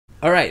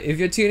Alright, if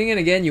you're tuning in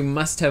again, you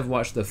must have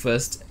watched the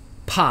first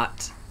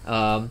part.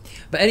 But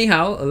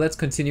anyhow, let's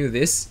continue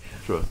this.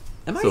 Sure.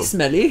 Am I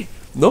smelly?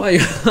 No.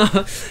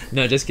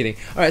 No, just kidding.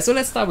 Alright, so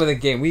let's start with a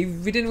game. We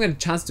didn't get a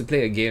chance to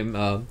play a game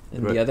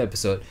in the other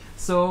episode.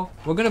 So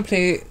we're gonna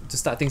play, to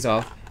start things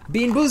off,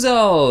 Bean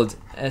Boozled!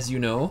 As you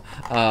know,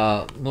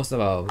 most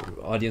of our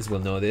audience will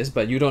know this,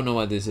 but you don't know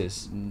what this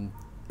is.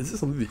 Is it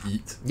something to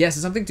eat? Yes,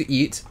 it's something to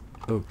eat.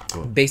 Oh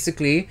god.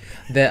 Basically,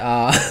 there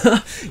are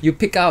you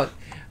pick out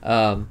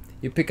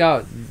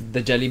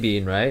the jelly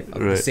bean, right?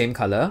 Of the same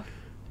color.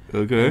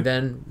 Okay. And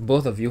then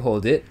both of you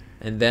hold it,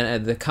 and then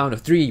at the count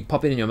of 3,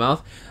 pop it in your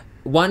mouth.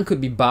 One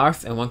could be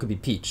barf and one could be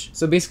peach.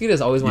 So basically,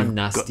 there's always one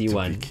nasty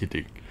one. Be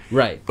kidding.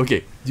 Right.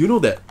 Okay. Do you know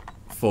that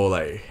for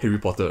like Harry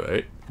Potter,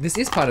 right? This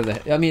is part of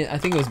the. I mean, I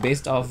think it was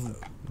based off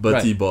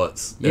Bertie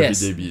Bott's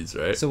Everyday Beans,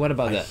 right? So what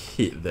about that? I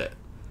hate that.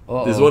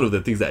 Uh-oh. This is one of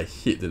the things that I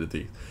hate in the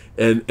thing.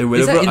 And whenever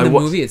is that in I the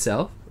watch, movie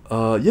itself?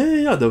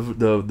 yeah.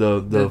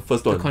 The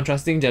first one. The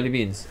contrasting jelly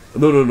beans.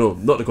 No,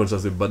 not the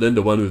contrasting, but then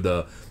the one with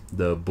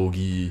the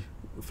bogey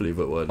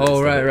flavored one.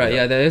 Oh right.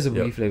 Yeah, there is a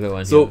bogey flavored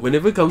one. So here.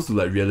 whenever it comes to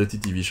like reality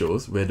TV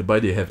shows whereby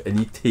they have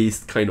any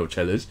taste kind of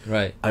challenge,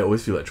 right, I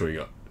always feel like throwing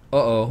up.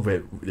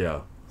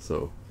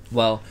 So.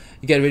 Well,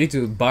 you get ready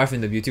to barf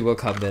in the Beauty World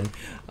Cup then.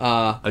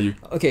 Are you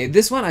okay?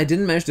 This one I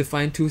didn't manage to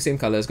find 2 same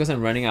colors because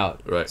I'm running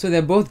out. Right. So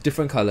they're both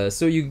different colors.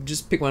 So you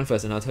just pick one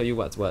first, and I'll tell you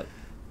what's what.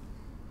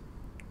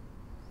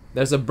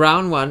 There's a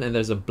brown one and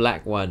there's a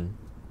black one.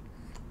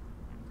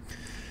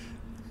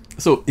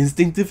 So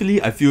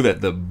instinctively, I feel that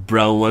the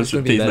brown one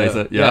should taste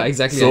nicer. Yeah,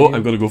 exactly. So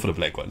I'm gonna go for the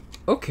black one.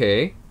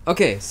 Okay.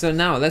 Okay. So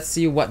now let's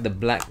see what the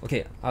black.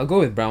 Okay, I'll go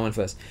with brown one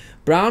first.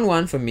 Brown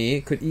one for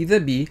me could either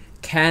be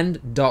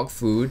canned dog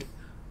food,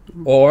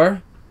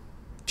 or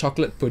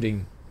chocolate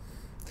pudding.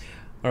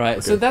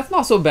 Alright, so that's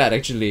not so bad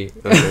actually.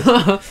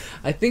 Okay.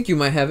 I think you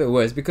might have it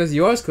worse because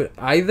yours could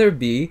either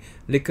be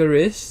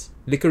licorice,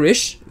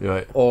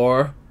 Right.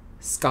 or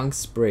skunk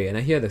spray. And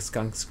I hear the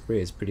skunk spray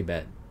is pretty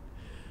bad.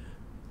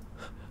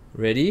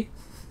 Ready?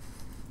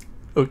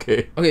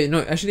 Okay. Okay,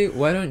 no, actually,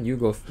 why don't you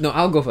go... No,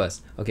 I'll go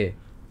first. Okay,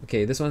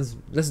 this one's...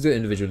 Let's do it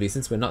individually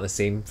since we're not the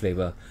same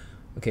flavor.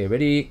 Okay,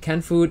 ready?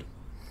 Canned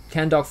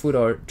dog food,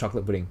 or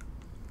chocolate pudding?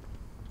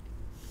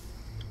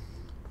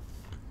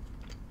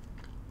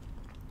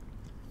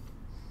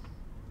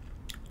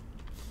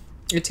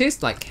 It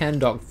tastes like canned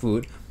dog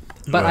food,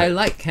 but I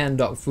like canned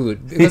dog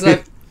food because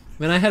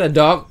when I had a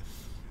dog,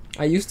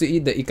 I used to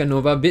eat the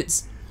Ikanova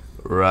bits.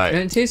 Right.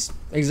 And it tastes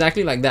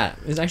exactly like that.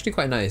 It's actually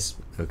quite nice.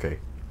 Okay.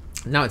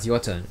 Now it's your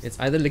turn. It's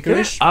either Can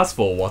licorice. I ask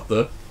for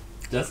water,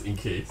 just in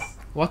case?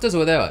 Water's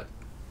over there. What?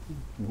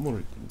 No more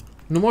already.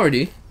 No more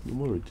already. No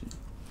more already.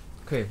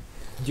 Okay.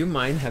 Do you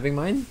mind having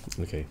mine?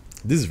 Okay.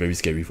 This is very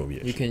scary for me.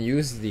 Actually. You can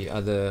use the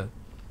other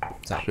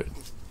side. Sure.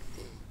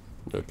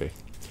 Okay.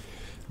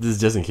 This is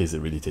just in case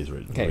it really tastes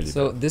really. Okay. Really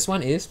So bad. this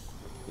one is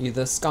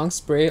either skunk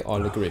spray or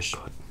licorice.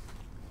 God.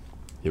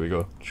 Here we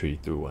go. 3,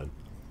 2, 1.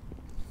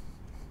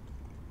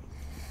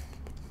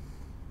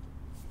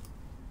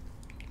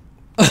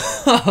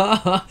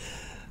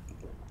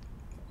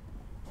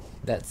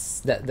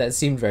 That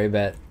seemed very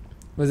bad.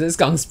 Was it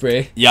skunk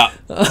spray? Yeah.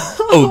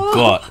 Oh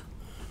god.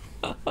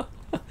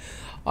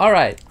 All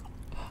right.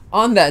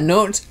 On that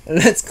note,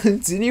 let's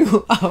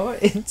continue our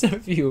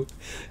interview.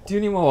 Do you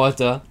need more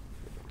water?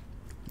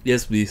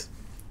 Yes, please.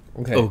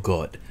 Okay. Oh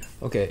god.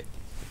 Okay.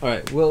 All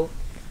right. We'll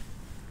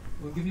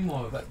give you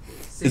more. But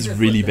It's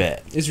really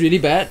bad. It's really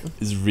bad.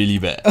 It's really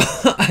bad.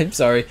 I'm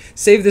sorry.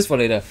 Save this for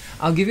later.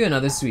 I'll give you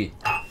another sweet.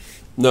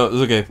 No, it's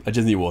okay. I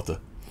just need water.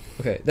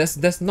 Okay.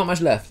 There's not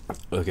much left.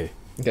 Okay.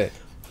 Okay.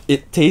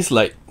 It tastes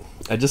like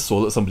I just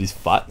swallowed somebody's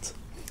fart.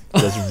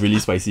 That's really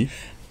spicy.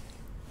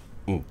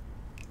 Mm.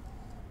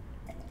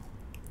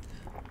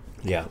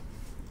 Yeah.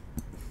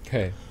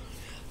 Okay.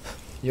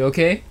 You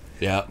okay?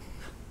 Yeah.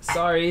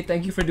 Sorry.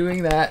 Thank you for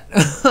doing that.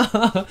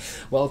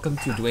 Welcome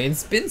to Dwayne's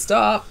Spin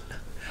Stop.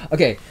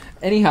 Okay.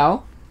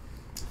 Anyhow.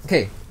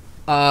 Okay.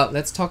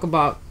 Let's talk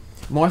about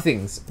more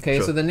things. Okay.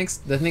 Sure. So the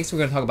next we're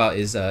going to talk about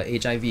is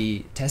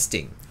HIV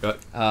testing. Right.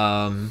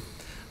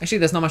 Actually,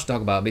 there's not much to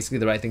talk about. Basically,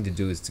 the right thing to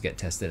do is to get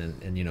tested,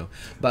 and you know.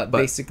 But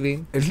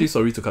basically, actually,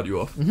 sorry to cut you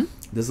off.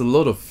 There's a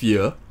lot of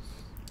fear,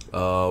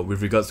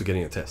 with regards to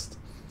getting a test.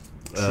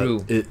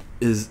 True. It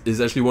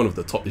is actually one of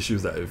the top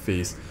issues that I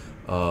face,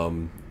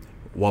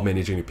 while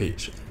managing a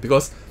page,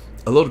 because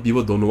a lot of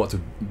people don't know what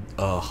to,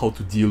 how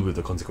to deal with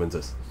the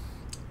consequences.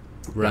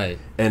 Right.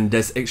 And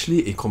there's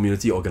actually a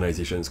community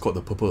organization. It's called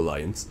the Purple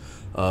Alliance,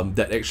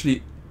 that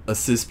actually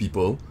assists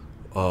people,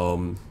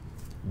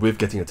 with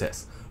getting a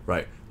test.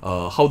 Right.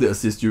 How they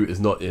assist you is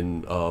not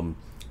in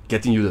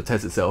getting you the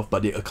test itself,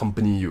 but they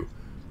accompany you,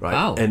 right?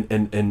 Wow.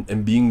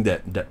 And being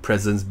that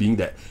presence, being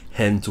that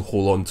hand to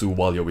hold on to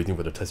while you're waiting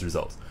for the test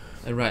results.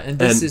 Right, and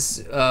this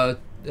is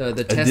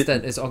the test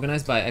that is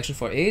organized by Action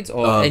for AIDS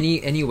or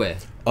anywhere.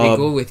 They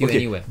go with you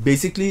anywhere.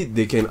 Basically,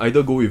 they can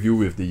either go with you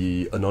with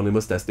the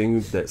anonymous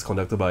testing that's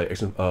conducted by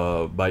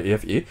by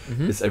AFA.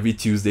 It's every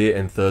Tuesday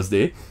and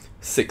Thursday,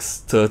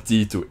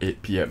 6:30 to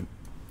 8 p.m.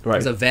 right?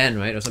 It's a van,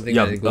 right, or something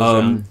Yeah. that goes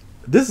around.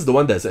 This is the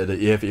one that's at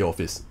the AFA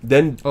office.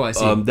 Then, I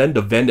see. Then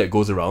the van that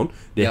goes around,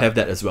 they have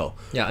that as well.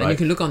 Yeah, right? and you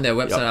can look on their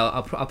website. Yeah.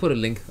 I'll put a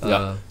link.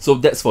 Yeah. So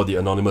that's for the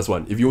anonymous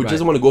one. If you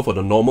just want to go for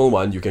the normal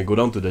one, you can go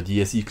down to the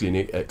DSE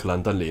clinic at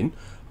Kelantan Lane.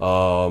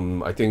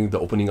 I think the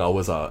opening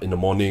hours are in the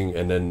morning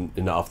and then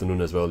in the afternoon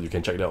as well. You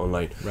can check that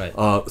online. Right.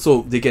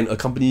 So they can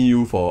accompany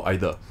you for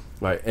either.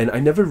 Right. And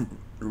I never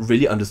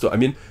really understood. I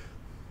mean,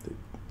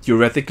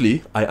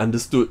 theoretically, I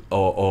understood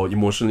or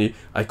emotionally,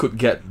 I could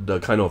get the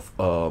kind of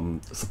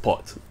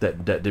support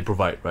that they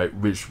provide, right?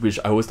 Which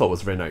I always thought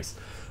was very nice.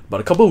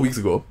 But a couple of weeks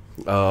ago,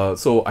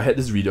 so I had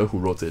this reader who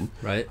wrote in,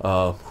 right,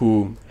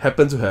 who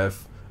happened to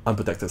have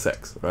unprotected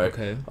sex, right?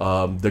 Okay.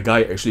 The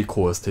guy actually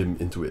coerced him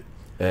into it,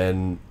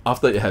 and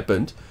after it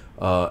happened,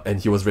 and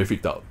he was very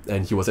freaked out,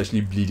 and he was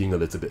actually bleeding a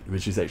little bit,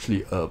 which is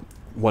actually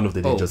one of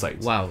the danger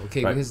signs. Wow.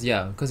 Okay. Right? Because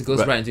it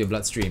goes right into your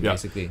bloodstream,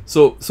 basically.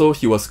 So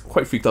he was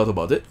quite freaked out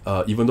about it.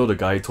 Even though the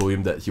guy told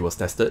him that he was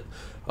tested,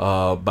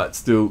 but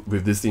still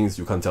with these things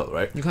you can't tell,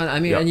 right? You can't. I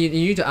mean, and you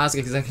need to ask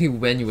exactly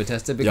when you were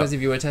tested, because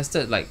if you were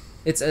tested, like,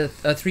 it's a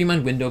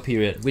 3-month window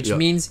period, which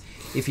means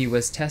if he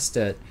was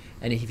tested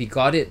and if he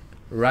got it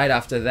right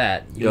after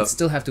that, you would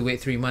still have to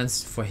wait 3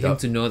 months for him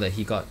to know that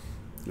he got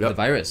the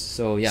virus.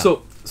 So yeah.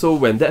 So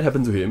when that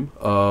happened to him,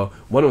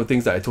 one of the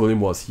things that I told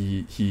him was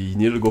he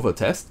needed to go for a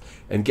test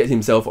and get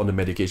himself on the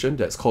medication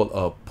that's called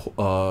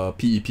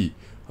PEP.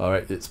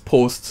 Alright, it's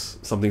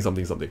post something,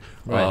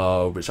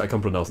 right. which I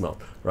can't pronounce now.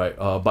 Right,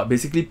 but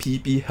basically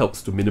PEP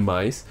helps to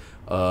minimize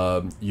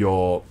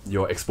your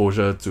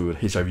exposure to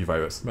HIV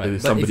virus.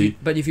 Right.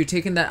 But if you've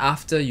taken that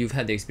after you've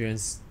had the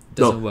experience,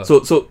 doesn't work.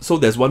 So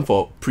there's one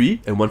for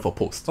pre and one for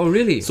post. Oh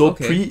really? So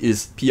pre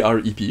is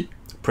PrEP.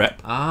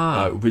 PrEP,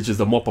 Ah. which is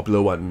the more popular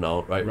one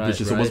now, right?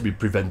 Which is supposed to be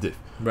preventive,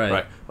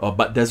 right?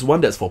 But there's one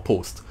that's for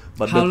post.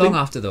 But how long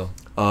after though?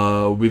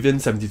 Within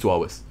 72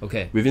 hours.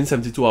 Okay. Within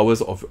 72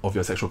 hours of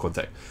your sexual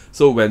contact.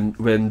 So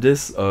when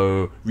this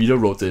reader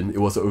wrote in,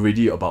 it was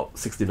already about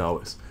 16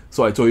 hours.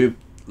 So I told you,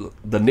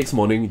 the next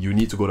morning you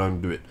need to go down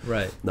and do it.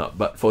 Right. Now,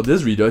 but for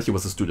this reader, he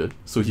was a student,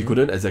 so he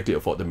couldn't exactly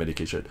afford the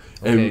medication.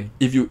 And Okay.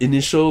 if you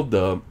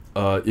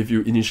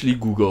initially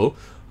Google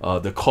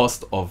the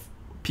cost of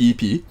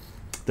PEP,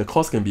 the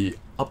cost can be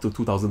up to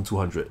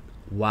 2,200.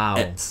 Wow.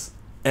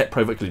 At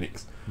private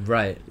clinics.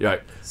 Right.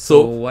 Right.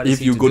 So So what is if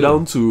he you to go do?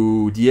 down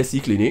to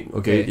DSE clinic,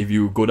 okay, Okay. if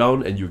you go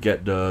down and you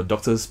get the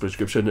doctor's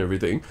prescription and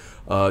everything,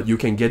 you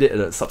can get it at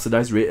a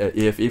subsidized rate at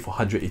AFA for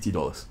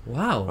 $180.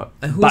 Wow.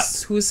 And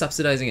But- who's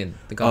subsidizing it?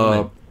 The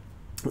government.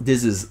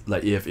 This is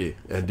like AFA,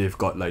 and they've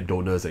got like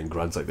donors and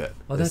grants like that.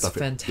 Oh, and that's stuff.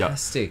 Yeah.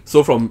 fantastic.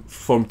 So from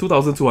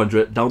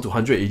 2,200 down to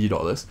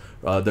 $180,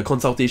 the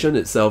consultation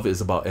itself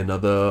is about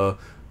another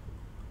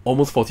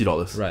almost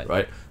 $40.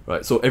 Right.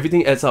 Right. So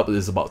everything adds up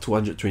is about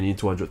 220,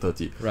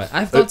 230. Right.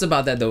 I've thought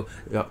about that though.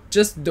 Yeah.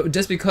 Just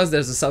because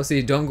there's a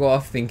subsidy, don't go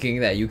off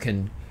thinking that you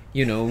can,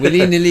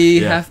 willy-nilly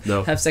Yeah,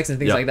 have sex and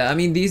things Yeah. like that. I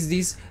mean,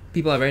 these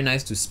people are very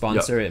nice to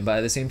sponsor it, but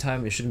at the same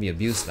time, it shouldn't be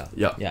abused lah.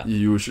 Yeah.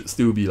 You should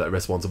still be like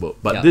responsible.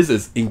 But Yeah. this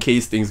is in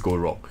case things go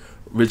wrong,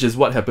 which is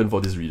what happened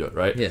for this reader,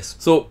 right? Yes.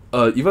 So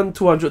even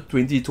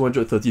 $220,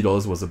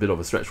 $230 was a bit of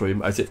a stretch for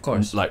him. I said, Of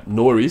course. like,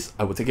 no worries,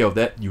 I will take care of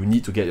that. You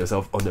need to get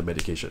yourself on the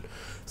medication.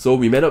 So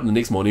we met up the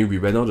next morning, we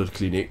went out to the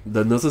clinic.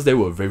 The nurses there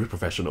were very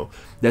professional.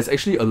 There's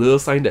actually a little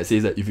sign that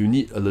says that if you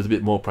need a little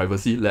bit more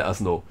privacy, let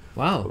us know.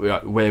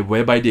 Wow.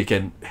 Whereby they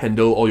can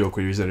handle all your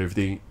queries and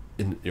everything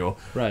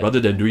Right. rather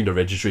than doing the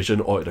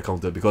registration or at the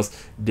counter, because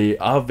they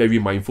are very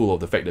mindful of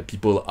the fact that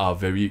people are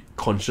very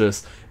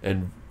conscious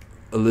and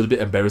a little bit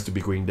embarrassed to be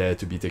going there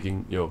to be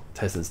taking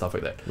tests and stuff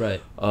like that.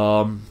 Right.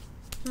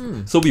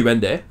 So we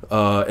went there,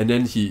 and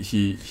then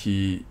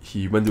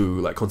he went to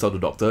like consult the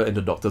doctor, and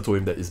the doctor told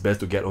him that it's best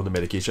to get on the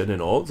medication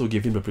and all, so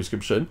gave him the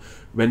prescription,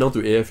 went down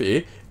to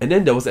AFA, and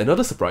then there was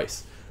another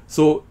surprise.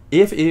 So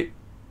AFA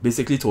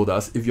basically told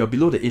us if you're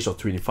below the age of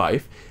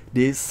 25,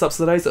 they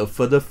subsidize a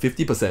further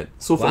 50%.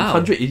 So from Wow.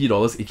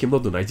 $180, it came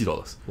down to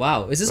 $90.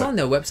 Wow. Is this Right. on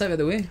their website, by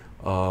the way?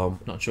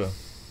 Not sure.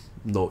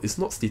 No, it's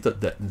not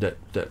stated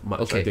that much.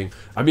 Okay. I think.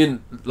 I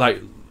mean,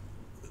 like,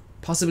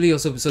 Possibly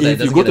also so that it if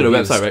you doesn't go get to the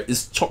abused. website, right,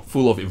 it's chock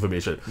full of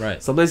information.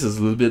 Right. Sometimes it's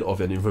a little bit of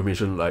an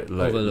information like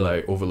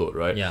Overload. overload,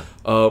 right? Yeah.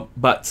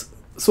 But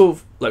so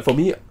like for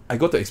me, I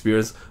got to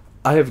experience.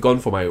 I have gone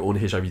for my own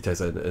HIV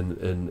test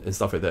and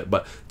stuff like that.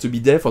 But to be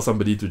there for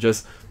somebody to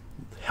just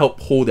help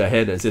hold their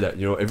hand and say that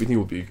everything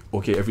will be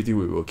okay, everything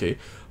will be okay.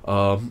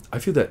 I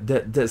feel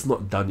that's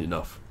not done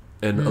enough.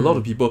 And a lot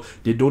of people,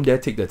 they don't dare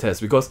take the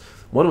test, because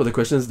one of the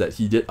questions that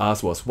he did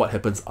ask was what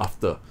happens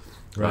after.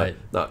 Right.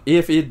 Now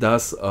AFA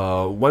does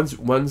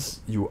once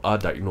you are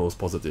diagnosed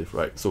positive,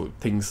 right? So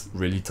things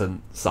really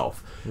turn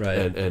south.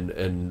 Right.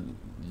 And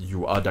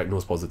you are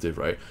diagnosed positive,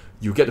 right?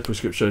 You get the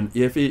prescription.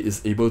 AFA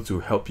is able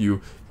to help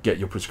you get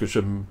your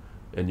prescription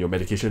and your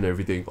medication and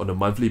everything on a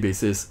monthly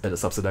basis at a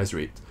subsidized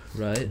rate.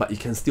 Right. But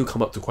it can still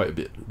come up to quite a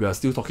bit. We are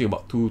still talking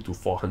about $200 to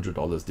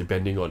 $400,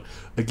 depending on,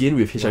 again,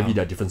 with HIV, Wow.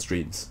 there are different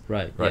strains.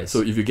 Right. Right. Yes.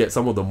 So if you get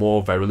some of the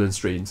more virulent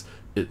strains,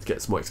 it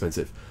gets more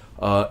expensive.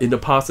 In the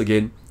past,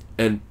 again,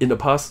 And in the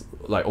past,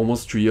 like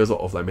almost 3 years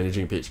of like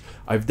managing a page,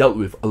 I've dealt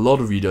with a lot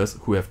of readers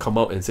who have come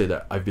out and said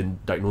that I've been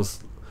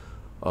diagnosed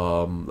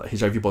like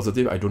HIV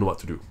positive. I don't know what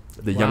to do.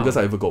 The youngest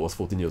I ever got was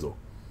 14 years old.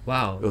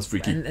 Wow. It was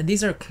freaky. And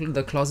these are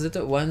the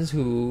closeted ones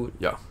who...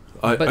 Yeah.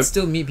 But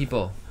still meet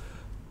people.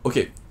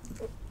 Okay.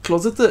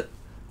 Closeted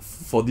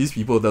for these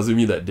people doesn't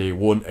mean that they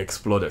won't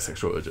explore their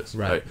sexual urges.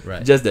 Right.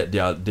 Just that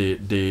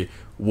they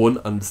won't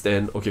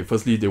understand. Okay,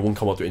 firstly, they won't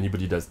come out to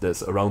anybody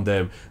that's around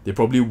them. They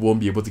probably won't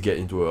be able to get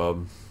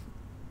into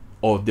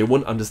or they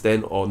won't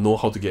understand or know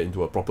how to get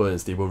into a proper and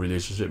stable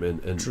relationship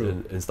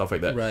and stuff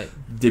like that. Right.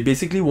 They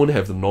basically won't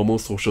have the normal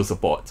social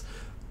support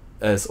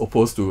as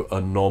opposed to a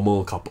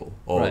normal couple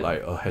or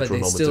like a heteronormative but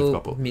they still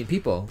couple. Meet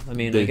people. I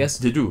mean, I guess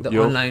they do.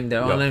 There are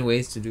online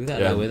ways to do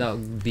that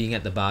without being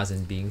at the bars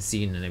and being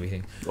seen and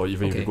everything. Or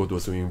even if you go to a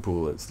swimming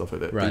pool and stuff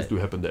like that. Things do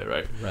happen there,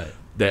 right? Right.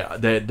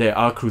 There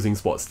are cruising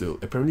spots still.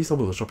 Apparently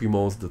some of the shopping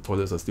malls, the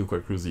toilets are still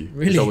quite cruisy.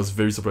 Really? Which I was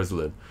very surprised to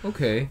learn.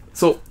 Okay.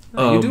 So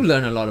you do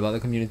learn a lot about the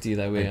community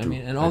that way. I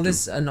mean, and all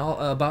this do. and all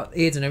about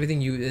AIDS and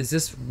everything. Is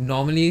this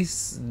normally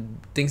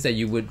things that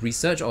you would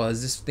research, or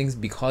is this things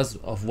because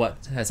of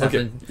what has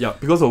happened? Yeah,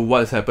 because of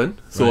what has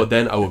happened. So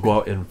then I will go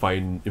out and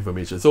find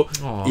information. So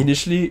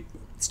initially,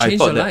 it's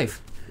changed your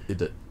life. It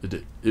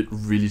did. It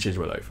really changed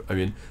my life. I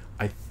mean,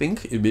 I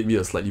think it made me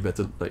a slightly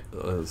better,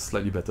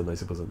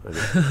 nicer person.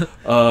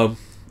 I mean.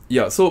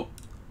 Yeah. So,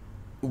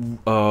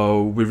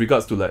 with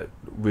regards to like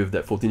with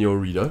that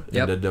 14-year-old reader,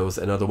 and then there was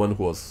another one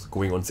who was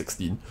going on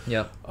 16.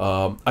 Yeah.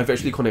 I've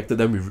actually connected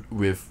them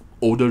with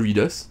older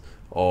readers,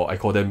 or I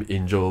call them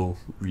angel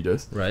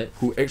readers, right?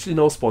 Who actually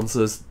now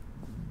sponsors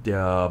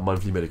their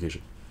monthly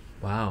medication.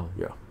 Wow.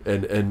 Yeah.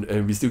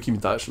 And we still keep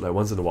in touch like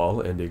once in a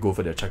while, and they go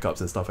for their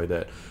checkups and stuff like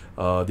that.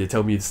 They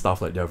tell me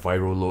stuff like their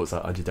viral loads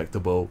are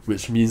undetectable,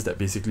 which means that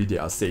basically they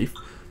are safe.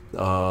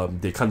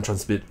 They can't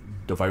transmit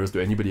the virus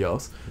to anybody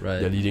else. Right.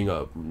 They're leading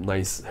a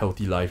nice,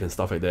 healthy life and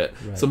stuff like that.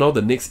 Right. So now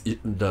the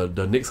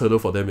next hurdle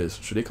for them is,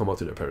 should they come out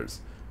to their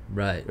parents?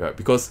 Right. Yeah.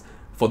 Because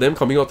for them,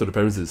 coming out to the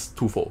parents is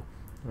twofold.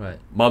 Right.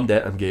 Mom,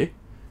 Dad, I'm gay.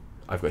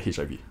 I've got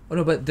HIV. Oh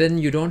no, but then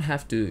you don't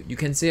have to. You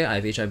can say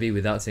I have HIV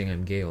without saying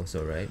I'm gay,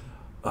 also, right?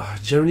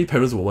 Generally,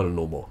 parents will want to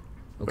know more.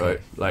 Okay. Right?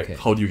 Like,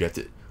 how do you get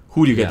it?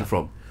 Who do you get it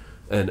from?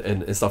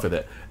 And stuff like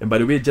that. And by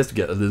the way, just to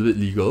get a little bit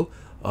legal,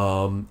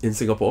 in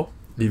Singapore,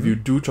 if you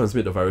do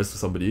transmit the virus to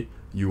somebody,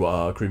 you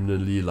are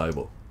criminally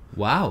liable.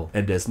 Wow.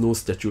 And there's no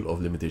statute of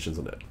limitations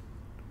on that.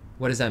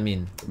 What does that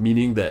mean?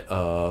 Meaning that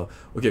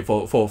okay,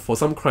 for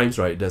some crimes,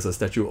 right, there's a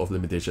statute of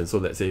limitations. So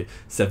let's say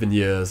 7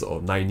 years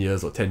or 9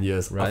 years or 10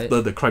 years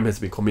after the crime has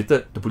been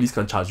committed, the police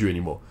can't charge you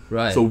anymore.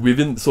 Right. So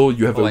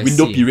you have a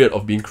window period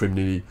of being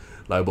criminally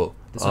liable.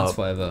 This one's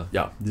forever.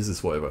 Yeah, this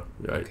is forever.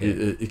 Right. Okay.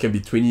 It can be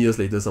 20 years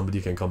later,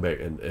 somebody can come back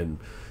and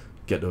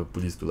get the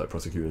police to like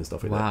prosecute and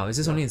stuff like that. Wow, is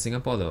this only in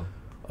Singapore though?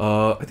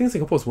 I think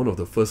Singapore is one of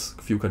the first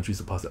few countries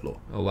to pass that law.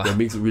 Oh wow.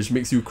 Which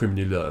makes you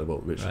criminally liable.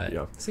 Which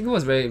Singapore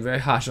is very, very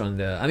harsh on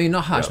the. I mean,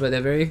 not harsh, but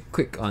they're very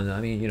quick on.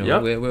 I mean,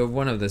 we're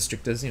one of the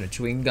strictest.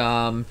 Chewing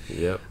gum.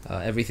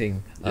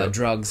 Everything.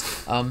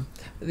 Drugs.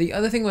 The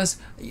other thing was,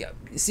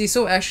 see,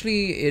 so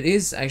actually, it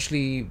is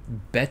actually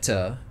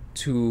better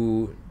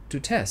to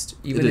test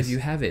even if you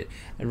have it,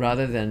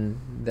 rather than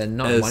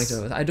not wanting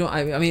to.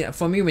 I mean,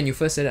 for me, when you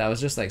first said it, I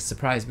was just like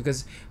surprised,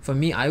 because for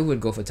me, I would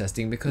go for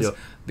testing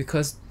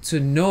because to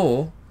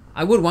know,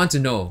 I would want to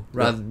know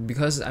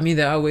because I mean,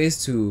 there are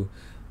ways to.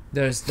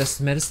 There's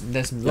medicine.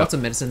 There's lots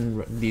of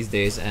medicine these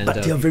days, and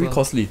but they are very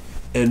costly,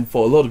 and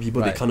for a lot of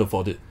people, they can't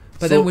afford it.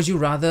 But then, would you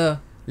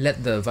rather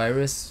let the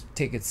virus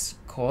take its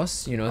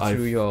course,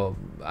 through your?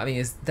 I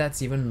mean,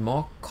 that's even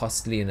more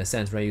costly in a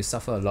sense, right? You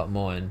suffer a lot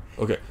more, and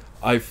okay.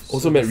 I've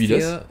also met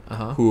readers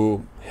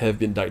who have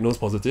been diagnosed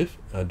positive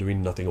and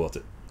doing nothing about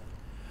it.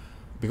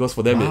 Because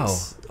for them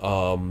it's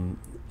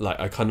like,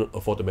 I can't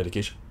afford the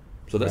medication.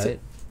 So that's it.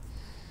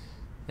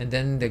 And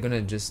then they're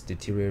gonna just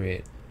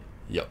deteriorate.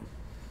 Yep.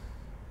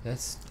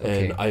 That's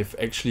okay. And I've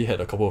actually had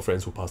a couple of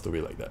friends who passed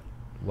away like that.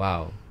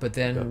 Wow. But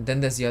then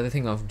there's the other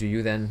thing of, do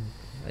you then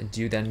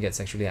get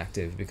sexually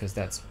active? Because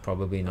that's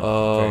probably not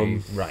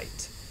very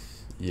right.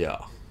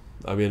 Yeah.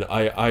 I mean,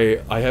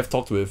 I have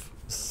talked with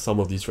some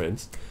of these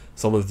friends,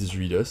 some of these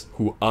readers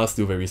who are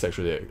still very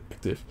sexually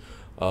active.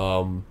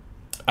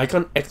 I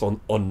can't act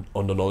on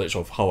the knowledge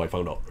of how I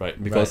found out,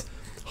 right? Because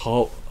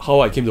how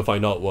I came to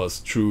find out was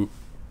through,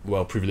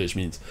 privilege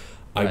means.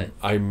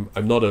 I'm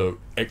not a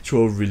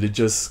actual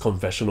religious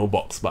confessional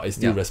box, but I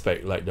still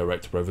respect like the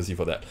right to privacy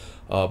for that.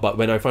 But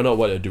when I find out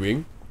what they're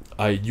doing,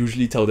 I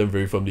usually tell them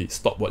very firmly,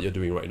 stop what you're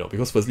doing right now,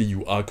 because firstly,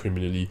 you are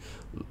criminally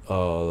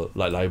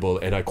liable,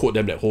 and I quote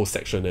them that whole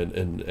section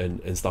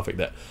and stuff like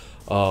that.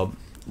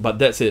 But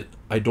that's it.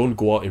 I don't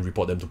go out and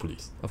report them to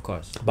police. Of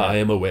course. But I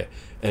am aware,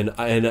 and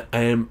I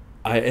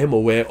am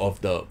aware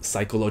of the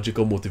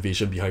psychological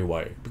motivation behind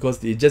why, because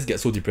they just get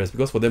so depressed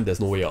because for them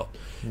there's no way out,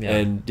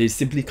 and they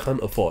simply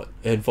can't afford.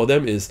 And for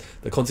them is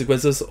the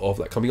consequences of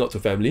like coming out to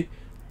family.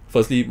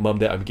 Firstly, mom,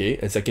 dad, I'm gay,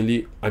 and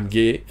secondly, I'm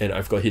gay and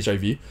I've got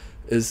HIV.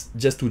 is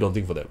just too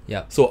daunting for them.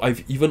 Yeah. So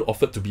I've even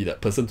offered to be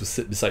that person to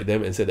sit beside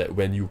them and say that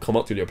when you come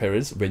out to your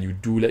parents, when you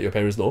do let your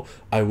parents know,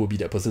 I will be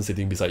that person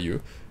sitting beside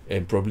you.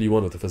 And probably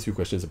one of the first few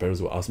questions the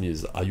parents will ask me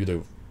is, are you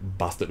the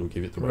bastard who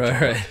gave it to my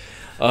child? Right.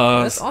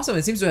 That's awesome.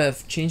 It seems to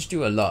have changed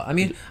you a lot. I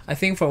mean, I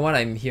think from what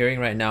I'm hearing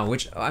right now,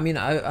 which I mean,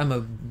 I'm a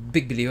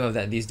big believer of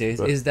that these days,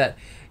 is that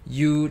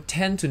you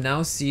tend to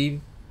now see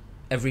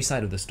every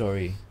side of the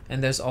story,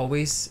 and it's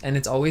always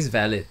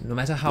valid, no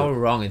matter how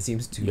wrong it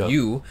seems to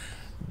you.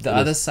 The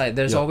other side,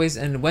 there's always,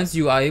 and once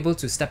you are able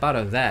to step out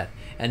of that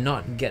and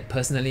not get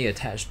personally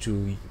attached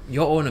to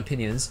your own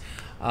opinions,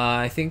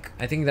 I think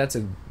that's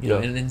a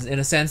in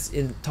a sense,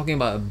 in talking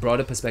about a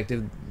broader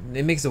perspective,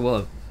 it makes the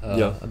world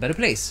a better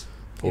place.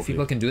 Hopefully. If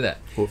people can do that.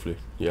 Hopefully,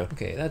 yeah.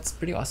 Okay, that's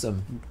pretty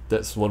awesome.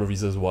 That's one of the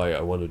reasons why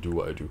I want to do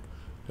what I do.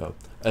 Yeah,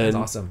 and that's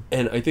awesome.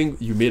 And I think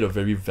you made a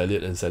very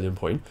valid and salient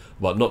point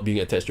about not being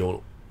attached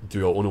to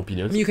your own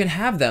opinions. I mean, you can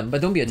have them,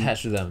 but don't be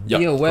attached to them. Yeah,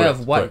 be aware correct,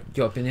 of what correct.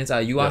 your opinions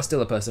are. You are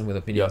still a person with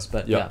opinions,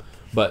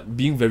 but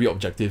being very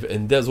objective,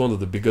 and that's one of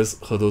the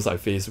biggest hurdles I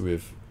face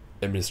with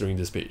administering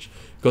this page,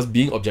 because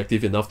being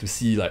objective enough to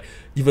see, like,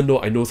 even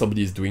though I know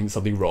somebody is doing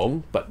something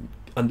wrong, but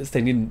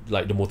understanding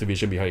like the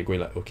motivation behind it,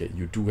 going like, okay,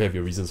 you do have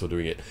your reasons for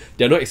doing it.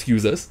 They're not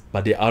excuses,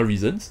 but they are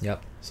reasons.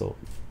 Yep. So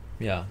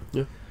yeah.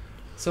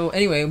 So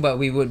anyway, but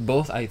we would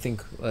both, I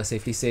think,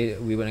 safely say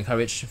we would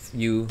encourage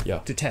you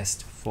to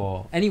test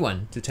for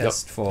anyone to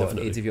test for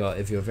definitely. AIDS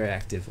if you're very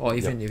active, or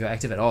even if you're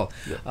active at all.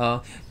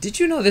 Yep. Did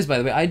you know this, by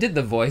the way? I did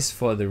the voice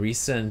for the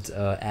recent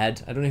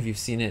ad. I don't know if you've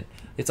seen it.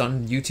 It's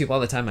on YouTube all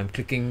the time. I'm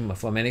clicking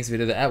for my next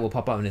video. The ad will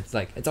pop up, and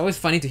it's always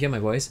funny to hear my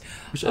voice.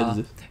 Which ad is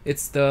it?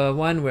 It's the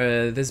one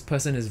where this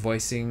person is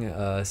voicing,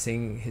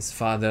 saying his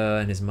father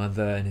and his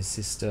mother and his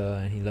sister,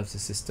 and he loves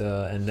his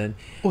sister, and then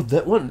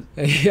that one.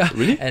 yeah,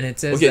 really? And it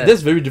says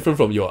that's very different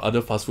from your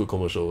other fast food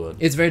commercial one.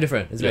 It's very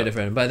different. It's very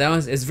different. But that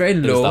one's very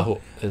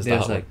low.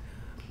 There's like,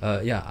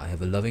 I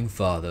have a loving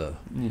father.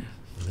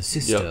 The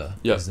sister.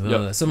 Yeah. Is the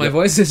mother. So my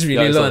voice is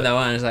really low on that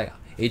one. It's like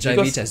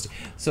HIV test.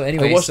 So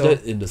anyway, I watched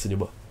that in the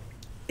cinema.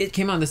 It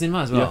came out in the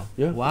cinema as well.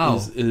 Yeah. Wow.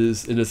 It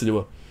is in the cinema.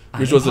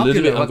 Which I'm was a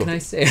little bit what can I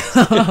say?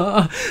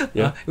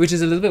 Which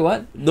is a little bit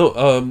what?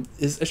 No,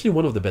 it's actually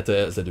one of the better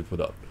ads that they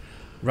put out.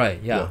 Right,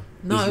 yeah.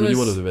 No, it's really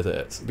one of the better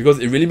ads, because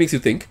it really makes you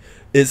think.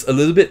 It's a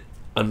little bit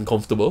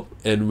uncomfortable,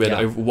 and when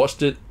I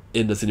watched it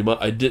in the cinema,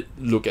 I did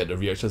look at the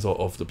reactions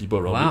of the people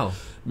around me.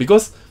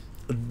 Because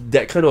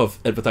that kind of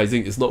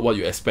advertising is not what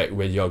you expect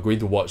when you're going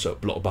to watch a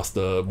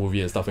blockbuster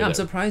movie and stuff like that. I'm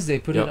surprised they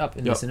put it up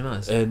in the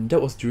cinemas. And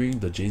that was during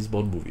the James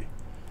Bond movie.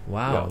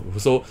 Wow.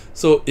 Yeah.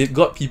 So it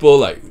got people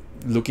like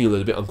looking a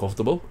little bit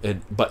uncomfortable,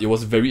 but it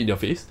was very in your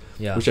face,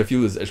 which I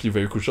feel is actually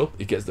very crucial.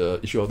 It gets the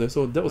issue out there.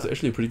 So that was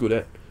actually a pretty good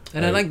ad.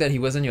 And I like that he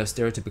wasn't your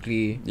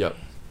stereotypically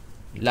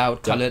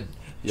loud, coloured,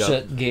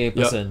 shirt, gay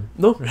person.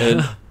 No,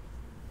 and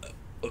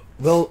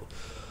well,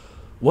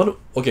 one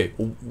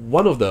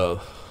of the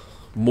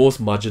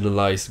most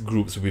marginalized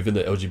groups within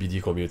the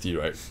LGBT community,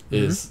 right,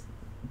 is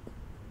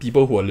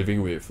people who are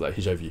living with like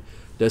HIV.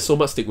 There's so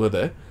much stigma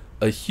there.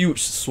 A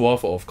huge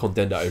swath of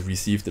content that I've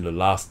received in the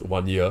last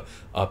 1 year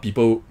are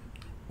people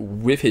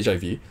with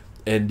HIV,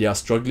 and they are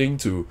struggling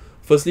to,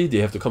 firstly, they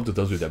have to come to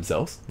terms with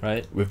themselves,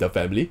 right, with their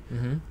family,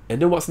 and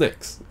then what's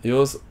next?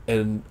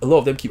 And a lot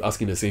of them keep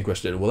asking the same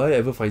question: will I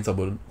ever find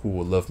someone who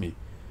will love me?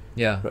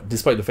 Yeah. Right,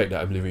 despite the fact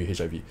that I'm living with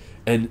HIV,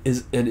 and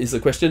it's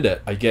a question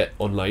that I get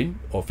online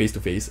or face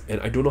to face,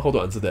 and I don't know how to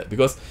answer that,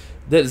 because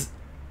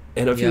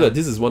and I feel like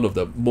this is one of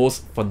the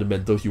most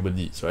fundamental human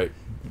needs, right?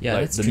 Yeah,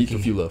 like that's the tricky. need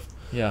to feel love.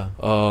 Yeah.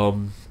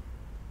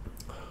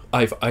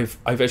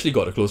 I've actually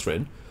got a close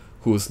friend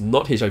who's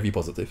not HIV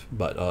positive,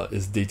 but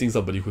is dating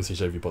somebody who's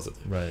HIV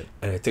positive. Right.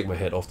 And I take my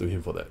hat off to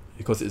him for that,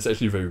 because it's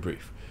actually very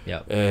brave.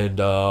 Yeah. And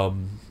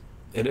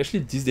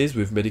actually these days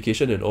with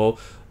medication and all,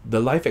 the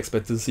life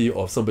expectancy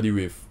of somebody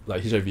with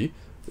like HIV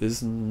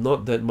is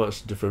not that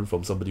much different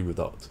from somebody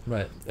without.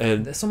 Right.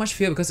 And there's so much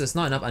fear because there's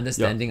not enough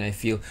understanding, I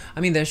feel.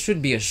 I mean, there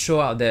should be a show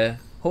out there,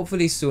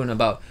 hopefully soon,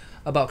 about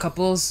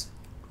couples,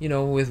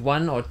 with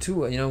one or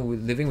two,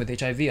 living with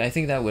HIV. I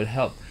think that would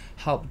help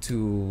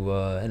to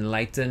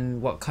enlighten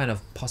what kind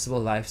of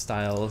possible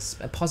lifestyles,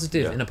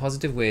 in a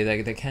positive way,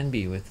 that there can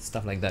be with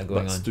stuff like that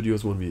going on.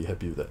 Studios won't be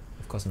happy with that.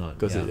 Of course not.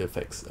 Because it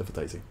affects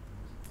advertising.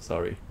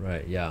 Sorry.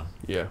 Right, yeah.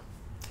 Yeah.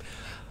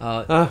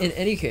 In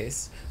any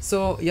case,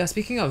 so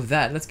speaking of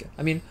that,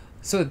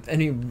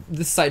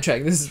 this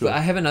sidetrack.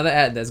 I have another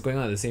ad that's going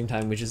on at the same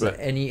time, which is an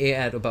NEA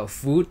ad about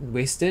food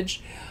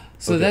wastage.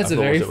 So that's a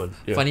very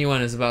funny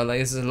one. It's about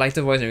it's a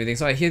lighter voice and everything.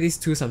 So I hear these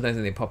two sometimes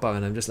and they pop up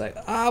and I'm just like,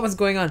 what's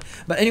going on?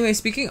 But anyway,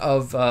 speaking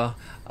of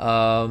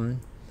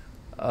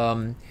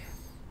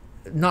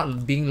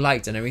not being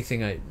liked and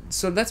everything,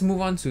 so let's move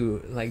on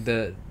to like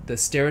the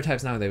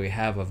stereotypes now that we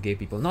have of gay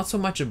people. Not so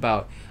much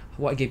about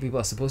what gay people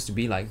are supposed to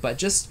be like, but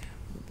just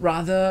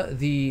rather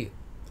the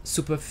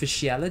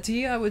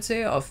superficiality, I would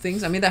say, of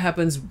things. I mean, that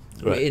happens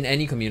in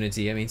any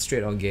community. I mean,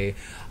 straight or gay.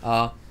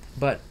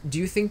 But do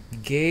you think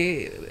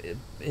gay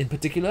in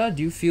particular,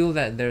 do you feel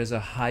that there's a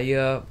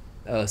higher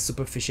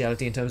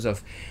superficiality in terms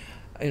of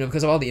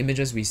because of all the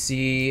images we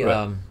see,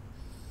 Right.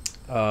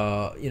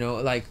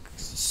 like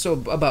so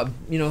about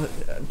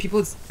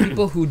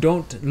people who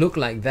don't look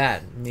like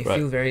that may Right.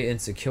 feel very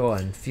insecure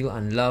and feel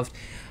unloved,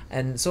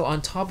 and so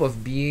on top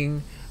of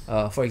being,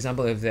 for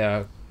example, if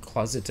they're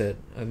closeted,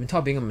 on top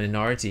of being a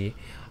minority,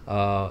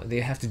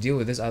 they have to deal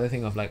with this other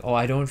thing of like, oh,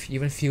 I don't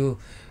even feel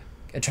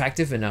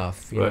attractive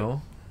enough, you Right.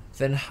 know.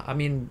 Then I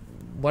mean,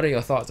 what are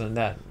your thoughts on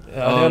that?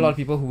 Are there a lot of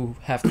people who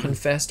have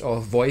confessed or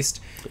voiced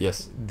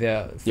Yes.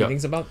 their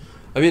feelings about?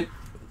 I mean,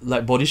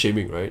 like body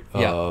shaming, right?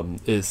 Yeah.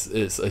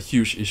 Is a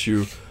huge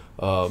issue,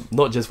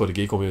 not just for the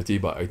gay community,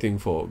 but I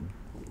think for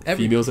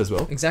females as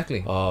well.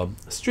 Exactly.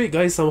 Straight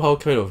guys somehow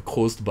kind of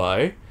coast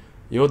by.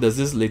 You know, there's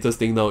this latest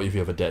thing now. If you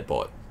have a dead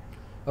bod,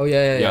 Oh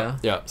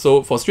yeah.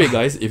 So for straight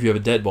guys, if you have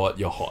a dead bod,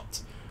 you're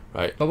hot,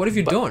 right? But what if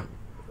you don't?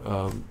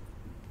 Um,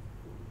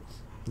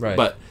 Right.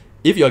 But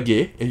if you're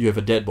gay and you have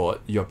a dead bod,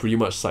 you're pretty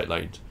much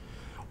sidelined.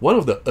 One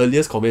of the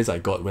earliest comments I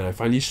got when I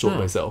finally showed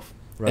myself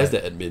Right. as the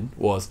admin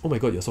was, "Oh my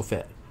god, you're so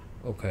fat."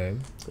 Okay.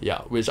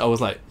 Yeah, which I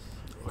was like,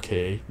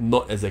 okay,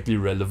 not exactly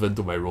relevant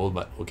to my role,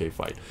 but okay,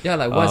 fine. Yeah,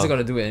 like what's it got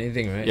to do with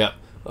anything, right? Yeah.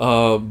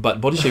 But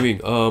body shaming,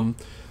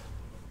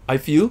 I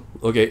feel,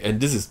 okay,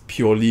 and this is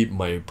purely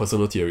my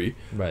personal theory,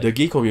 Right. the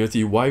gay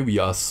community, why we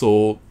are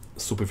so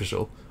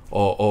superficial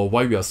or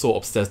why we are so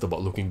obsessed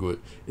about looking good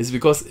is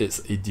because it's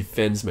a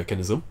defense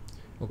mechanism.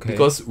 Okay.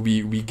 Because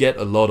we get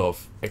a lot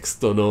of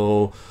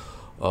external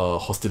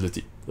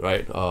hostility,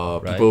 right?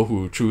 Right. People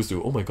who choose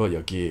to, oh my god,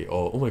 you're gay,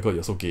 or oh my god,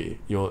 you're so gay,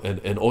 you know,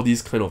 and all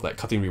these kind of like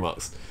cutting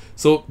remarks.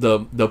 So the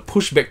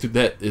pushback to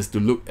that is to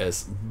look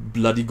as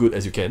bloody good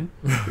as you can,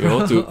 you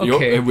know, to you know,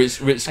 Okay. and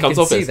which I comes can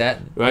off see as that.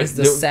 right. It's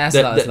the sass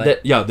that, lah, that, it's like-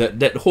 that, yeah,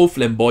 that whole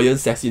flamboyant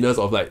sassiness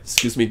of like,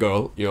 excuse me,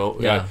 girl, you know,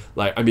 Yeah.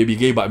 like I may be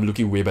gay, but I'm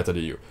looking way better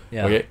than you.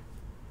 Yeah. Okay,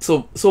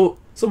 so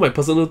my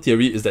personal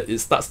theory is that it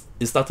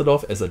started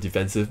off as a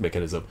defensive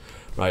mechanism,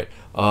 right?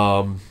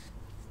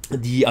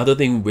 The other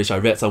thing which I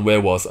read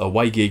somewhere was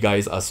why gay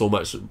guys are so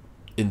much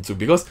into,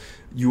 because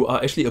you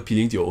are actually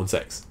appealing to your own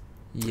sex,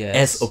 Yes.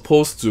 as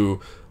opposed to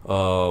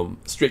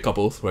straight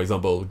couples, for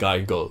example, guy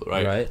and girl,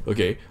 right? Right.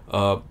 Okay.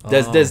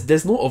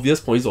 There's no obvious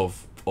points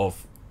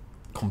of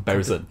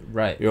comparison.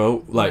 Right. You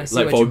know, I like see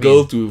like what for a you girl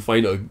mean. to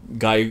find a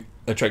guy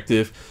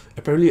attractive,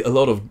 apparently a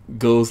lot of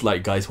girls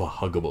like guys who are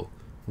huggable.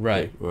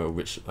 Right. Okay,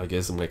 which I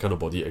guess my kind of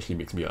body actually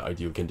makes me an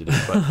ideal candidate,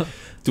 but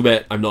too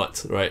bad I'm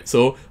not, right?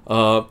 So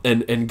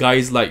and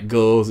guys like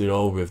girls, you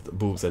know, with the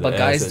boobs and But the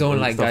guys ass don't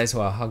and like stuff. guys who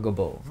are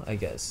huggable, I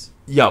guess.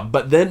 Yeah,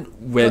 but then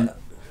when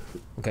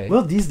Okay.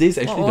 well, these days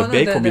actually the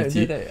bear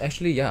community,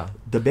 actually, yeah,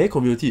 the bear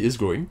community is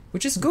growing.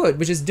 which is good,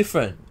 which is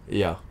different.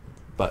 Yeah,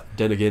 but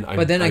then again, I'm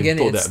told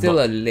it's that still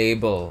I'm a not,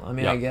 label. I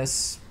mean, Yeah. I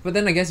guess, but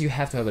then I guess you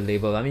have to have a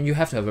label. I mean, you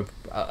have to have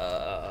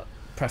a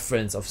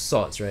preference of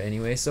sorts, right?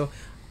 Anyway, so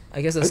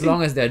I guess as think-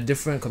 long as there are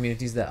different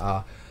communities that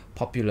are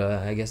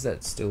popular, I guess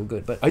that's still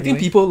good. But I think anyway,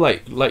 people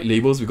like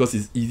labels because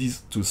it's easy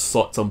to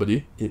sort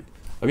somebody.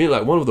 I mean,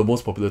 like one of the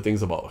most popular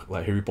things about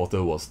like Harry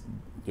Potter was,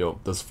 you know,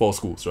 there's 4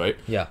 schools, right?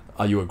 Yeah.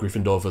 Are you a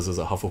Gryffindor versus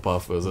a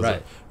Hufflepuff versus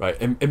Right. right?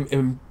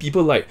 And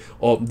people like,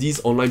 or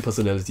these online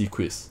personality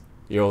quiz.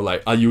 You know,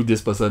 like, are you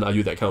this person? Are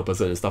you that kind of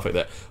person? And stuff like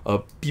that.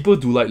 People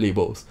do like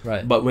labels.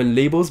 Right. But when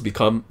labels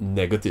become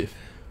negative,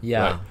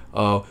 Yeah.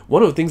 right,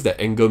 one of the things that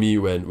anger me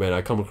when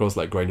I come across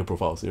like Grindr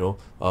profiles, you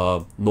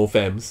know, no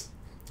femmes.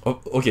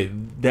 Okay,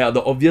 there are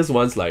the obvious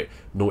ones like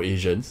no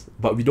Asians,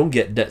 but we don't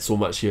get that so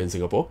much here in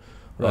Singapore.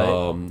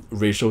 Right.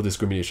 Racial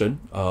discrimination.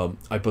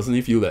 I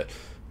personally feel that,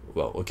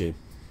 well, okay,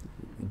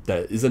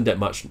 there isn't that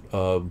much.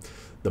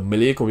 The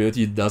Malay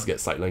community does get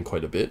sidelined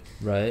quite a bit.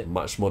 Right.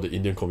 Much more the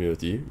Indian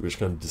community, which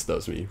kind of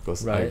disturbs me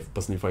because I Right.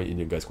 personally find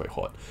Indian guys quite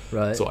hot.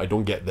 Right. So I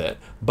don't get that.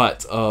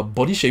 But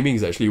body shaming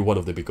is actually one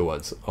of the bigger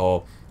ones,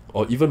 or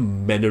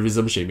even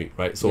mannerism shaming,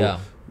 right? So Yeah.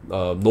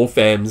 no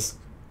femmes,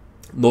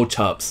 no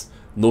chubs,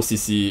 no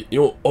CC, you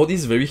know, all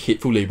these very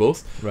hateful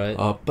labels. Right.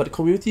 But the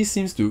community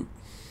seems to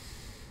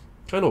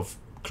kind of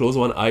close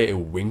one eye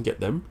and wink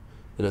at them,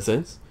 in a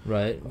sense.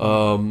 Right.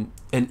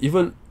 And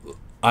even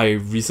I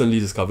recently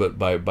discovered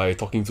by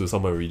talking to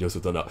some of my readers who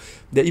turned out,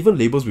 there are even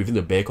labels within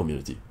the bear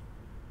community.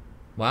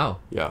 Wow.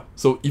 Yeah.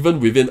 So even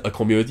within a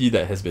community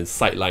that has been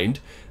sidelined,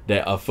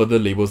 there are further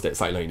labels that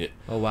sideline it.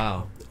 Oh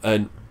wow.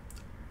 And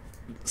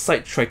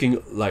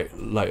sidetracking like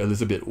a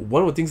little bit,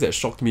 one of the things that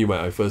shocked me when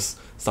I first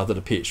started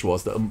the page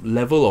was the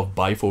level of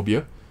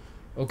biphobia.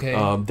 Okay.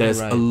 There's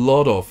right. a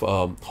lot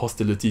of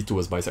hostility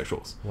towards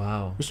bisexuals,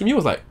 Wow. which to me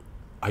was like,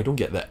 I don't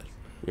get that,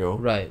 you know,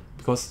 Right.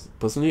 because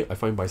personally I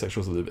find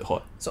bisexuals a little bit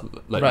hot. So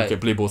Like right. you can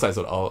play both sides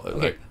of the aisle. Okay.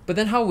 Like, But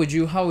then how would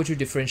you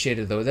differentiate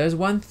it though? There's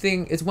one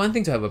thing. It's one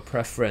thing to have a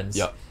preference.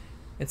 yeah,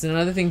 It's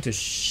another thing to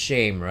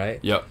shame, right?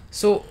 yeah.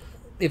 So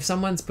if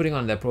someone's putting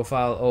on their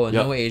profile, oh,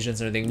 Yeah. no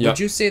Asians or anything, Yeah. would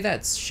you say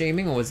that's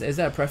shaming, or is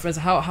that a preference?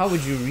 How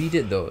would you read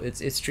it though?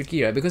 It's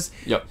tricky, right? Because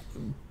Yep.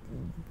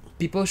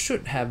 people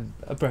should have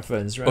a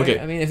preference, right? Okay.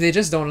 I mean, if they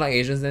just don't like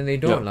Asians, then they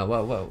don't. Yeah.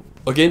 Well,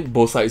 Again,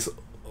 both sides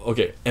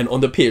okay, and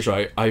on the page,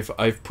 right,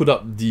 I've put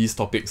up these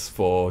topics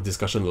for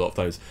discussion a lot of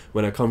times.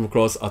 When I come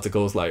across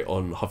articles like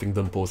on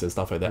Huffington Post and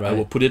stuff like that, I Right.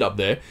 will put it up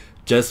there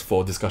just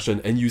for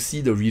discussion, and you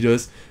see the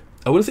readers.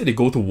 I wouldn't say they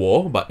go to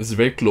war, but it's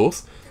very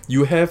close.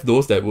 You have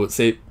those that would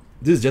say,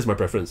 this is just my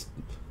preference,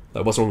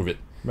 like what's wrong with it,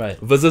 Right.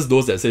 versus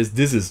those that says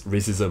this is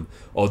racism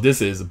or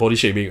this is body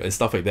shaming and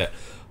stuff like that.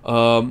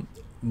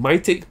 My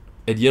take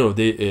at the end of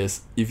the day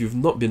is, if you've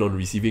not been on the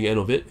receiving end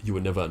of it, you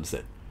would never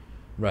understand.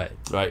 Right.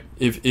 Right?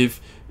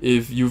 If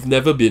you've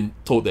never been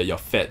told that you're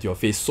fat to your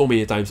face so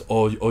many times,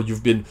 or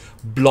you've been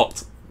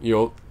blocked,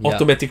 Yeah.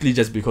 automatically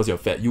just because you're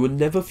fat, you will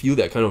never feel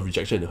that kind of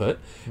rejection and hurt.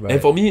 Right.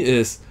 And for me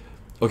is,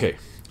 okay,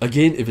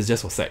 again, if it's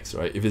just for sex,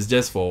 right? If it's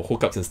just for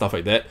hookups and stuff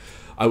like that,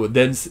 I would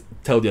then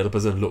tell the other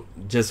person, look,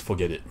 just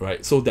forget it,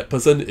 right? So that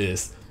person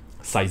is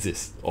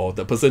sizist, or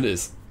that person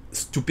is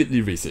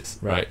stupidly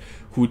racist, right?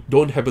 Who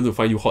don't happen to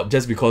find you hot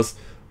just because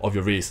of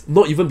your race,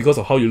 not even because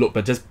of how you look,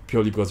 but just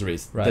purely because of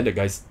race. Right. Then the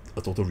guy's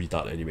a total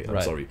retard anyway. I'm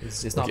Right. sorry.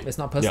 It's Okay.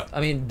 not Yeah. I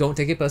mean, don't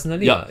take it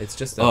personally. Yeah. It's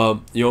just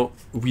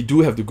We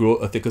do have to grow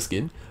a thicker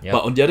skin. Yeah.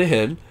 But on the other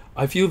hand,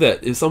 I feel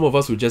that if some of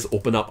us would just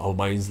open up our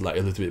minds like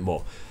a little bit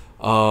more,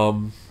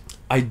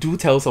 I do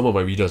tell some of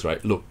my readers,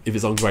 right, look, if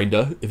it's on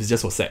Grindr, if it's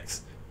just for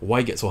sex,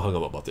 why get so hung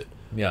up about it?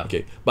 Yeah.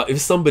 Okay. But if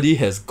somebody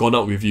has gone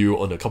out with you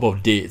on a couple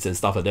of dates and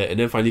stuff like that, and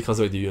then finally comes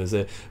back to you and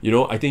say,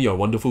 I think you're a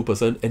wonderful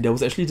person, and there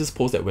was actually this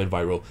post that went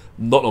viral,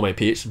 not on my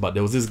page, but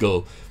there was this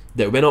girl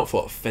that went out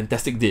for a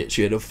fantastic date.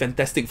 She had a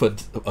fantastic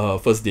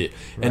first date,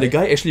 and the Right.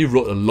 guy actually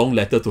wrote a long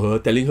letter to her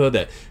telling her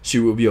that she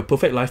would be a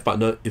perfect life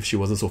partner if she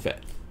wasn't so fat.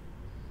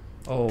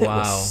 Oh That wow.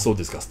 was so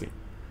disgusting.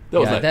 That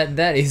was Yeah, like,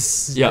 that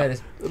is yeah. that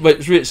is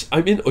But Rich,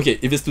 I mean, okay,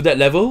 if it's to that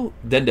level,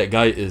 then that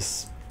guy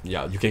is,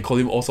 you can call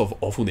him all sorts of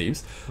awful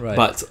names. Right.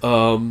 But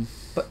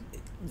But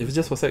if it's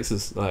just for sex,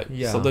 it's like,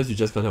 Yeah. sometimes you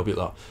just can't help it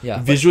lah. Yeah,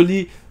 but-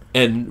 Visually,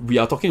 and we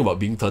are talking about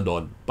being turned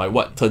on by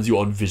what turns you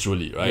on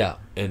visually, right? Yeah.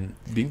 And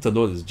being turned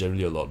on is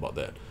generally a lot about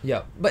that.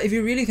 Yeah, but if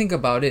you really think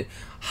about it,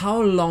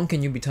 how long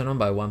can you be turned on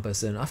by one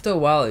person? After a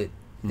while, it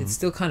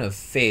still kind of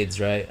fades,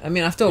 right? I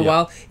mean, after a Yeah.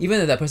 while, even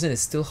if that person is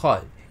still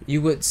hot,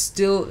 you would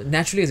still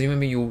naturally, as a human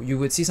being, you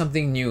would see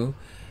something new,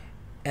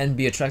 and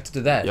be attracted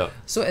to that. Yeah.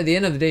 So at the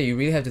end of the day, you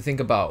really have to think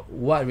about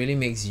what really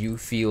makes you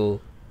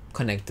feel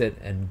connected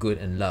and good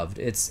and loved.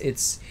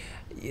 It's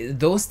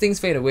those things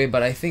fade away,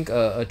 but I think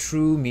a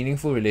true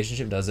meaningful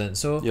relationship doesn't.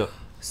 So. Yeah.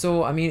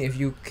 So I mean, if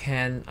you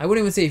can, I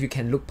wouldn't even say if you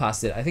can look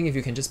past it. I think if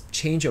you can just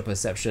change your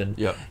perception,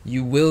 Yeah.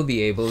 you will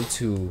be able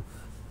to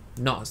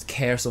not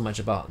care so much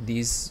about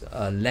these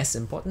less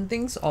important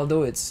things.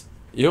 Although it's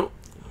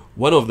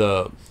One of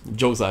the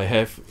jokes I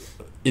have,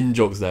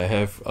 jokes that I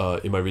have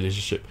in my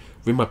relationship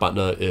with my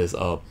partner is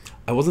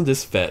I wasn't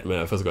this fat when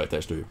I first got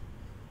attached to him.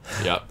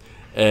 Yeah.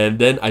 And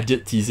then I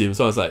did tease him.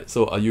 So I was like,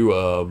 so are you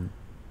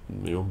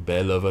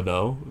bear lover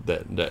now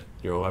that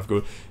I've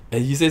grown?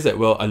 And he says that,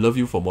 well, I love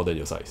you for more than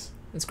your size.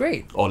 it's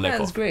great. Or lack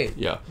That's of. great.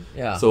 Yeah.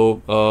 Yeah.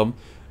 So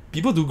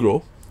people do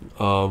grow.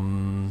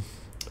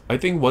 I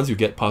think once you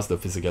get past the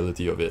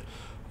physicality of it,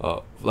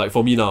 like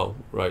for me now,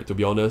 right, to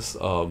be honest,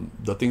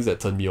 the things that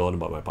turn me on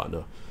about my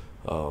partner,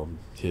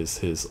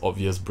 his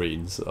obvious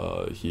brains,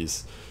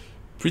 he's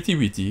pretty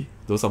witty,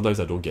 though sometimes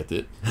I don't get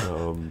it,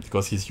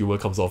 because his humor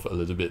comes off a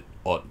little bit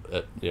odd,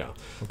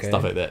 Okay.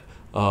 stuff like that.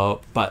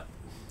 But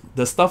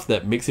the stuff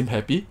that makes him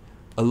happy,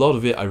 a lot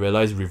of it I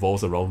realize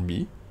revolves around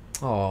me.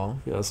 Aw.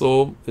 Yeah,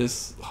 so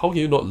it's, how can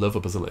you not love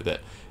a person like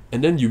that?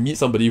 And then you meet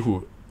somebody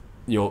who,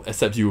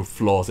 accepts you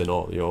flaws and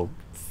all,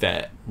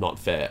 fat, not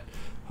fat,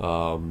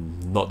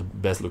 not the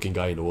best looking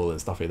guy in the world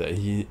and stuff like that, and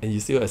he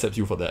still accepts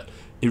you for that.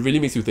 It really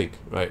makes you think,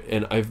 right?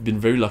 And I've been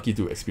very lucky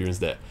to experience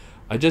that.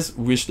 I just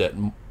wish that.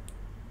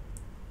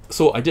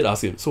 So I did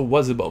ask him, so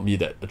what's it about me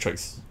that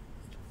attracts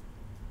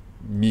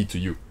me to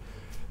you?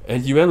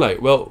 And he went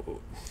like, well,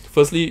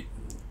 firstly,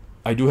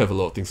 I do have a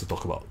lot of things to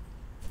talk about.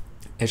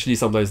 Actually,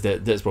 sometimes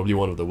that's probably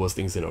one of the worst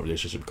things in our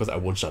relationship, because I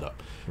won't shut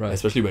up. Right.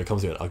 Especially when it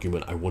comes to an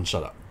argument, I won't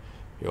shut up.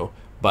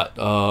 But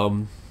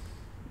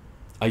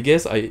I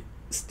guess I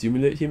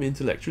stimulate him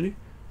intellectually.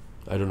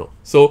 I don't know.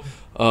 So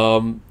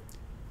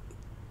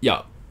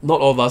not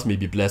all of us may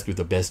be blessed with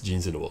the best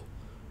genes in the world,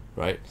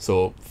 right?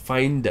 So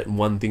find that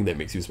one thing that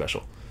makes you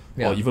special,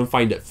 or even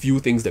find that few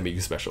things that make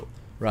you special,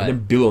 Right. and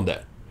then build on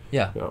that.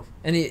 Yeah. Yeah.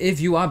 And if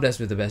you are blessed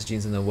with the best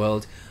genes in the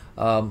world,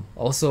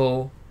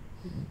 also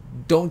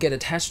don't get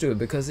attached to it,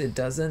 because it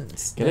doesn't Can I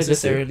just say-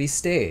 necessarily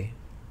stay.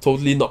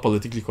 Totally not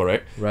politically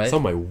correct. Right.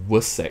 Some of my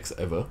worst sex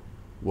ever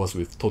was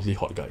with totally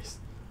hot guys.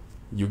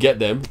 You get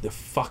them, the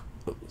fuck.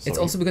 It's sorry.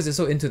 also because they're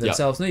so into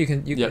themselves. No,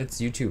 it's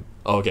YouTube.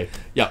 Oh, okay.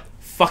 Yeah.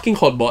 Fucking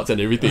hot bots and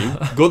everything.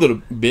 Go to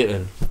the bed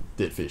and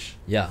dead fish.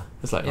 Yeah.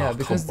 It's like, Yeah, oh,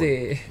 because come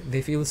on.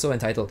 they feel so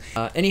entitled.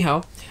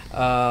 Anyhow,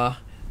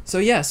 so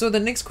the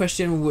next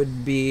question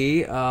would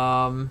be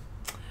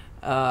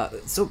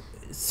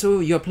so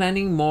you're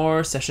planning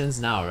more sessions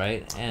now,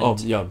 right? And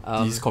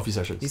these coffee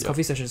sessions. these yeah.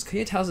 coffee sessions. Can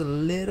you tell us a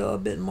little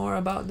bit more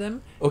about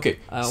them? Okay.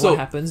 What So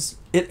happens?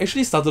 it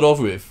actually started off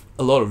with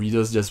a lot of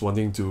readers just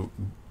wanting to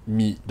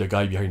meet the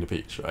guy behind the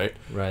page, right?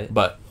 Right.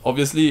 But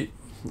obviously,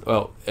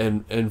 well,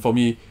 and for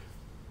me,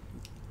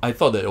 I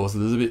thought that it was a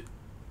little bit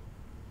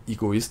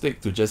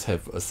egoistic to just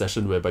have a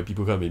session whereby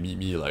people come and meet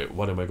me, like,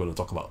 what am I going to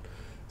talk about?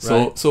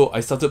 So I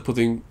started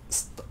putting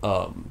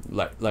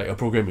like a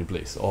program in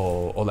place,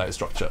 or like a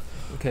structure.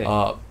 Okay.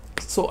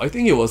 So I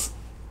think it was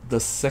the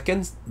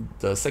second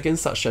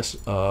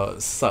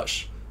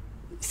such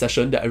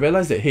session that I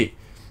realized that, hey,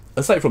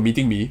 aside from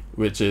meeting me,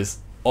 which is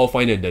all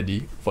fine and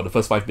dandy for the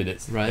first 5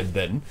 minutes, Right. and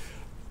then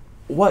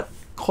what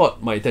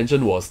caught my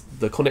attention was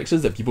the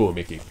connections that people were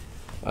making.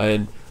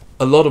 And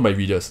a lot of my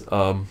readers,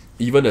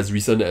 even as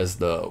recent as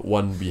the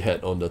one we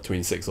had on the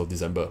 26th of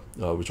December,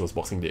 which was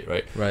Boxing Day,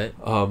 right? Right.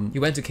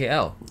 You went to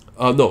KL?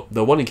 No,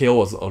 the one in KL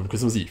was on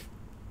Christmas Eve.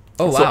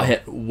 Oh, wow. So I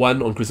had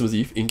one on Christmas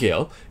Eve in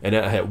KL, and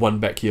then I had one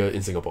back here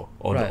in Singapore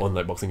on Right. on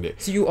like Boxing Day.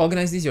 So you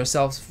organize these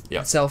yourself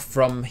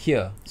from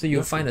here? So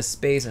you find a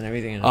space and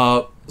everything? And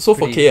So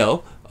for pretty-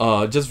 KL,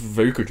 just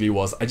very quickly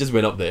was I just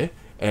went up there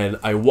and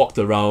I walked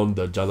around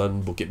the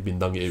Jalan Bukit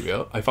Bintang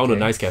area. I found a Okay.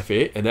 nice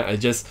cafe, and then I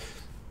just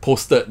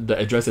posted the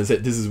address and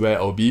said, this is where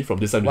I'll be from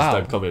this time to Wow.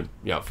 this time, come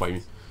and find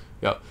me.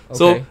 Yeah.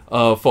 Okay.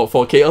 So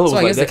for KL, it was So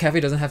I like guess that. the cafe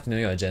doesn't have to know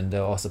your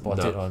agenda or support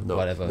it or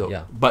whatever. No.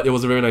 Yeah. But it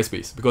was a very nice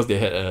space because they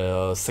had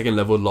a second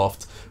level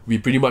loft. We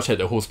pretty much had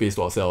the whole space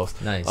to ourselves.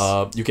 Nice.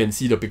 You can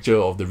see the picture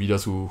of the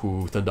readers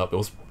who turned up.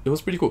 It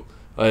was pretty cool.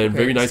 And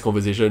very Okay. nice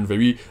conversation,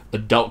 very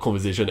adult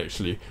conversation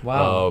actually.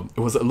 Wow.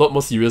 It was a lot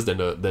more serious than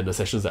the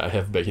sessions that I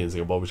have back here in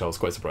Singapore, which I was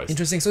quite surprised.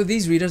 Interesting. So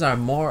these readers are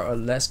more or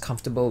less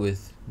comfortable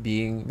with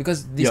being,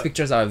 because these Yeah.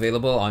 pictures are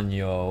available on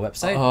your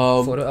website,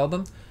 photo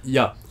album.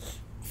 Yeah.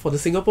 For the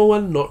Singapore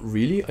one, not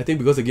really. I think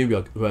because again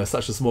we are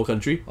such a small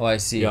country. Oh, I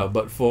see. Yeah,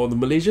 but for the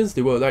Malaysians,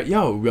 they were like,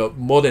 yeah, we are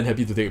more than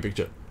happy to take a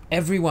picture.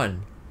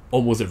 Everyone.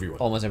 Almost everyone.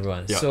 Almost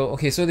everyone. Yeah. So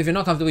okay, so if you're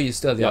not comfortable, you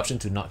still have the Yeah. option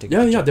to not take a Yeah,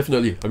 picture. yeah,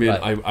 definitely. I mean,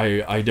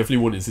 Right. I definitely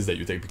won't insist that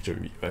you take a picture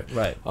with me, right?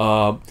 Right.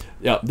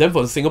 Yeah. Then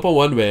for the Singapore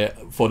one, where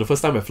for the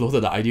first time I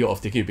floated the idea of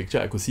taking a picture,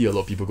 I could see a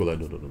lot of people go like,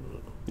 no,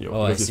 you know,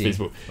 Oh, I because see. it's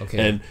Facebook. Okay.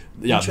 And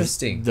yeah,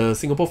 Interesting. The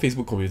Singapore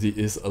Facebook community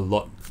is a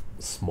lot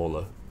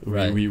smaller.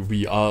 Right.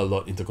 We are a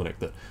lot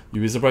interconnected.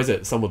 You'll be surprised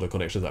at some of the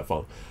connections I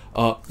found.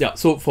 Yeah.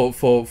 So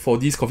for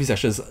these coffee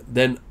sessions,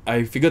 then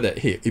I figured that,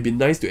 hey, it'd be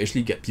nice to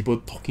actually get people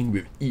talking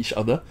with each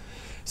other.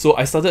 So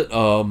I started,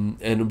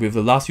 and with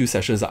the last few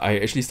sessions, I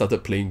actually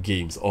started playing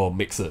games or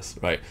mixers,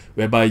 right?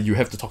 Whereby you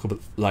have to talk about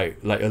like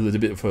a little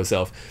bit for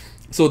yourself.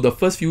 So the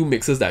first few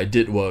mixers that I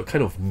did were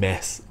kind of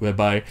mess,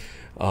 whereby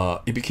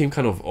it became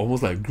kind of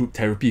almost like group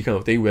therapy kind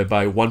of thing,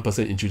 whereby one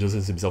person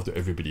introduces himself to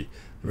everybody,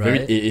 very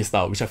Right. AA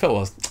style, which I felt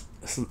was,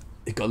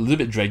 it got a little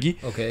bit draggy.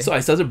 Okay. So I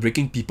started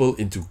breaking people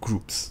into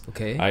groups.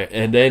 Okay. Right?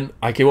 And then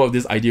I came up with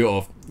this idea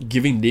of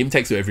giving name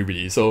tags to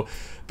everybody. So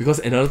because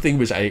another thing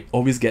which I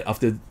always get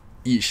after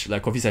each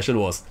like coffee session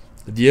was,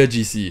 dear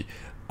GC,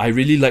 I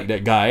really like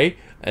that guy,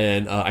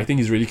 and I think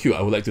he's really cute.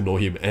 I would like to know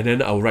him. And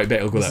then I'll write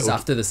back. I'll go This like, is okay.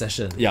 after the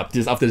session. Yeah,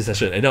 this is after the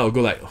session, and then I'll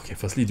go like, okay,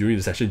 firstly during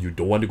the session you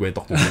don't want to go and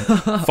talk to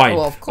him. Fine.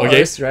 Well, of course,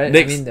 okay? right? I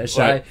Next, mean, they're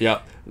shy. right,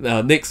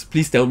 yeah. Next,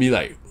 please tell me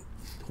like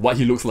what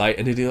he looks like,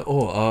 and then they're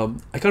like,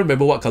 I can't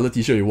remember what color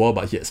t-shirt he wore,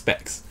 but he had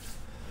specs.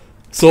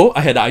 So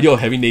I had the idea of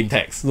having name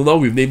tags. So now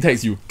with name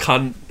tags, you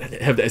can't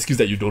have the excuse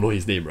that you don't know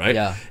his name, right?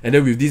 Yeah. And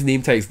then with these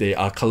name tags, they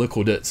are color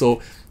coded. So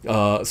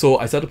I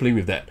started playing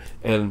with that.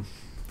 And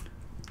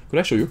could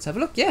I show you? Let's have a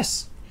look.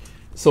 Yes.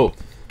 So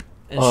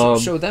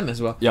And show them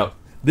as well. yeah,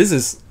 this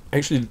is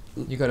actually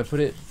You gotta put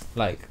it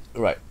like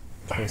right.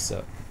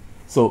 closer.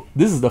 So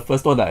this is the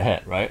first one that I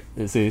had, right?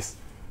 It says,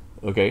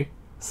 okay,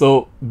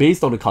 so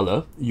based on the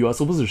color, you are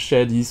supposed to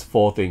share these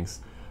 4 things.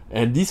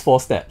 And these 4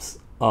 steps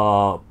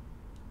are,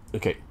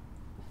 okay.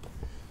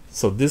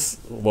 So this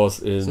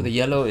was in... So the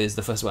yellow is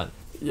the first one.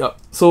 Yeah.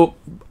 So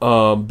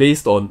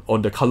based on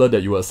the color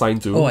that you were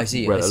assigned to, Oh, I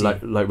see, I see.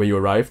 like when you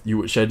arrived, you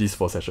would share these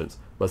 4 sessions.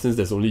 But since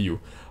there's only you,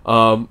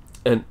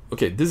 and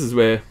okay, this is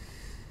where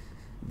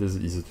this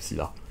is easy to see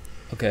lah.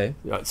 Okay.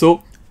 Yeah.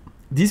 So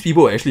these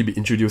people will actually be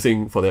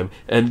introducing for them,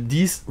 and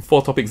these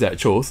 4 topics that I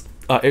chose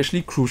are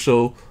actually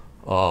crucial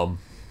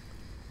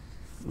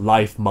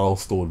life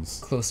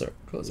milestones. Closer.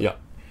 Yeah.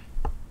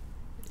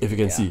 If you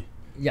can Yeah. see,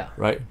 Yeah.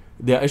 right?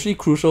 They are actually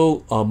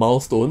crucial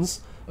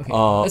milestones. Okay.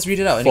 Let's read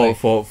it out for,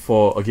 anyway.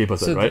 for a gay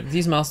person, So right?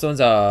 these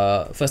milestones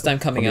are first time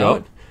coming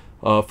out.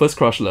 First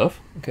crush love,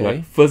 Okay.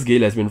 right? First gay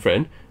lesbian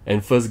friend,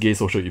 and first gay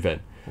social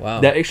event. Wow.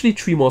 There are actually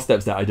 3 more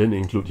steps that I didn't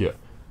include here,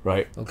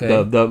 right? Okay.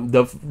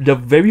 The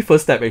very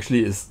first step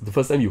actually is the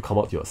first time you come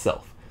out to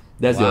yourself.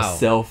 That's your Wow.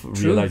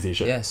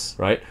 self-realization. True. Yes.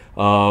 Right?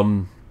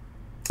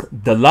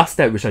 The last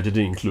step which I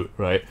didn't include,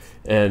 right?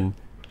 And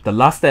the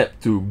last step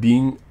to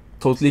being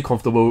totally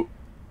comfortable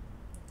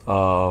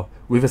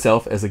with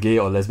yourself as a gay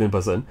or lesbian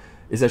person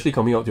is actually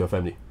coming out to your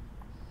family.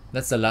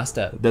 That's the last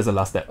step. That's the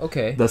last step.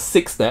 Okay. The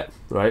 6th step,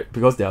 right?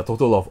 Because there are a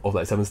total of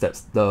like 7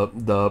 steps.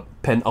 The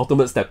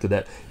penultimate step to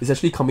that is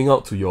actually coming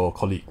out to your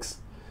colleagues.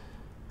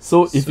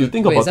 So if you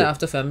think wait, about is that it,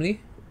 after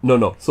family?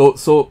 no. So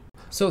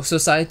So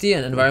society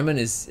and environment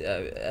is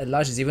at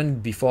large is even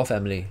before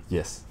family,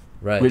 yes,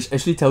 right? which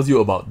actually tells you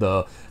about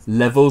the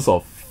levels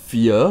of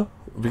fear,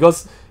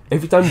 because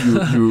every time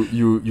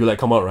you like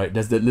come out, right,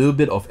 there's that little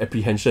bit of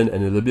apprehension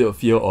and a little bit of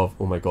fear of,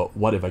 oh my god,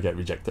 what if I get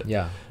rejected?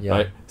 Yeah.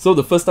 Right? So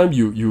the first time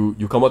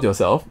you come out to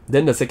yourself,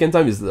 then the second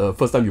time is the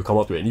first time you come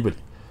out to anybody.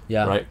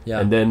 Yeah. Right? Yeah.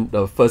 And then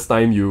the first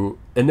time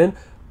and then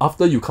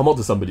after you come out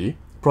to somebody,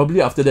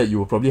 probably after that you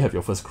will probably have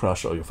your first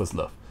crush or your first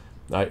love.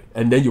 Right?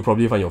 And then you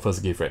probably find your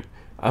first gay friend.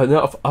 And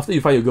then after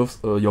you find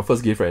your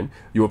first gay friend,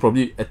 you will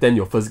probably attend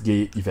your first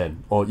gay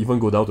event or even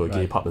go down to a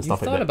gay pub and stuff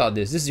like that. You thought about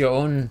this? This is your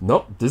own...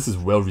 No, this is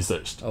well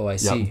researched. Oh, I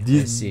see.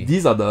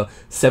 These are the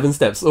 7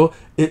 steps. So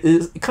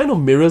it kind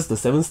of mirrors the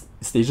 7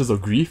 stages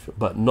of grief,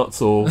 but not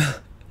so...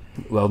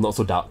 well, not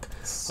so dark.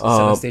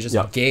 7 stages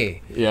of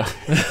gay. Yeah.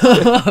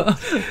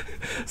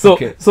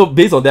 So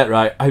based on that,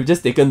 right, I've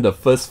just taken the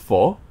first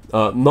 4.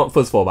 Not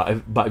first 4,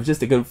 but I've just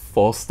taken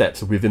 4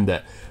 steps within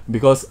that,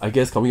 because I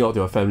guess coming out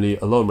to your family,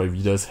 a lot of my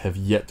readers have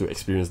yet to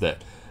experience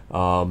that,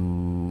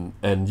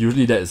 and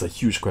usually that is a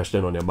huge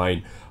question on their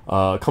mind.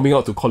 Coming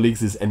out to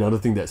colleagues is another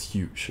thing that's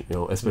huge,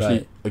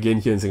 especially again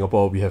here in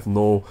Singapore, we have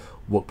no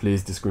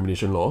workplace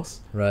discrimination laws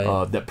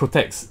that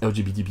protects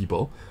LGBT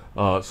people.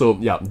 So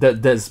yeah,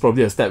 that's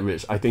probably a step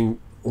which I think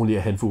only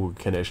a handful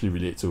can actually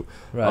relate to.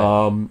 Right.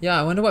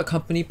 I wonder what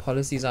company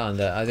policies are on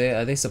that.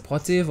 Are they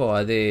supportive, or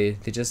are they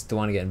just don't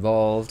want to get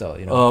involved, or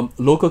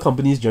local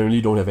companies generally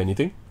don't have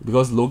anything,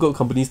 because local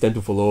companies tend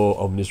to follow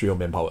our Ministry of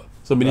Manpower.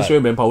 So Ministry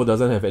of Manpower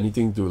doesn't have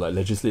anything to like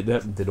legislate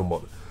that. They don't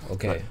bother.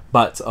 Okay. Right?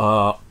 But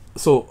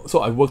so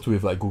I worked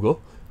with like Google,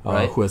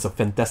 who has a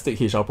fantastic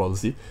HR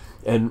policy.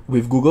 And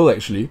with Google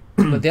actually,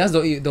 but theirs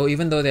though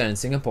even though they're in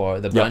Singapore,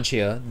 the branch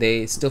here,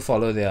 they still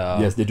follow their...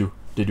 Yes, they do,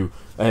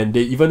 and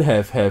they even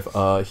have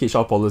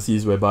HR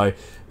policies whereby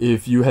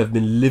if you have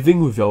been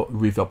living with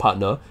your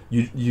partner,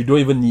 you don't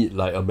even need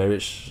like a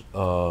marriage.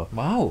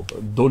 Wow.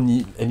 Don't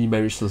need any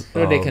marriage. So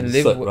they can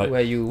live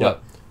where you work.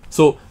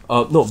 So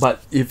no,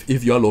 but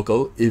if you're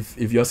local, if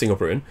you're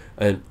Singaporean,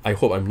 and I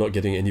hope I'm not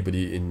getting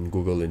anybody in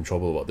Google in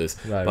trouble about this,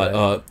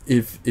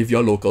 if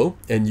you're local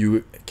and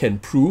you can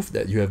prove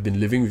that you have been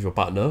living with your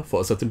partner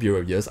for a certain period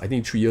of years, I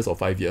think 3 years or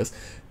 5 years,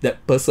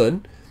 that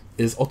person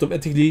is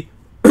automatically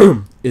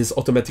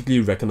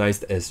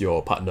recognized as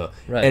your partner,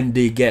 and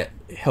they get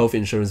health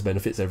insurance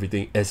benefits,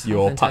 everything as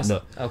your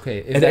partner.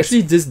 Okay. And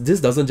actually this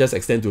doesn't just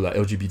extend to like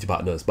LGBT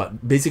partners,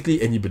 but basically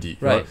anybody.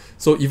 Right.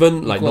 So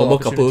even like normal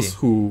couples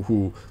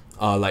who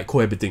are like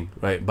cohabiting,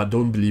 right, but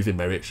don't believe in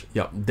marriage,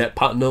 that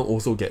partner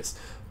also gets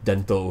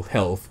dental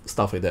health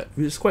stuff like that,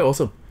 which is quite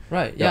awesome.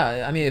 Right.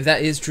 Yeah. I mean, if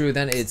that is true,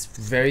 then it's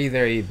very,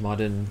 very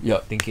modern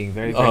thinking.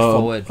 Very, very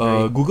forward.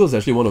 Google is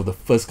actually one of the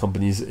first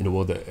companies in the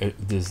world that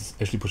is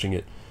actually pushing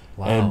it.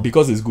 Wow. And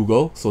because it's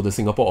Google, so the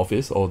Singapore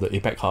office or the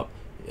APAC hub,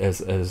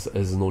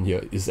 as known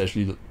here, is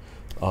actually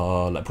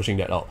like pushing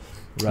that out.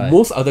 Right.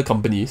 Most other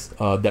companies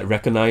that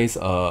recognize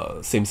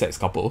same-sex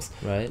couples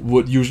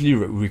would usually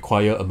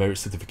require a marriage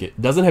certificate.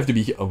 It doesn't have to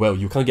be here. Well,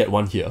 you can't get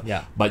one here,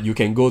 but you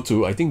can go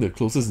to, I think the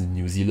closest is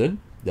New Zealand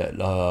that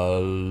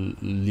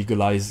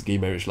legalized gay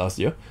marriage last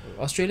year.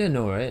 Australia,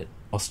 no, right?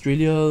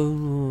 Australia,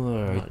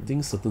 I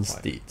think certain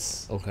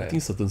states. Okay. I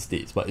think certain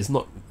states, but it's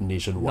not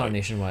nationwide. Not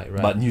nationwide,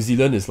 right. But New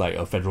Zealand is like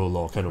a federal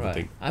law kind of a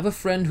thing. I have a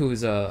friend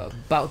who's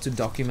about to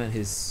document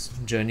his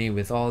journey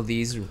with all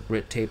these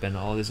red tape and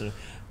all this,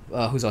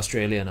 who's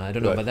Australian. I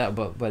don't know about that,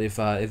 but if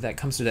that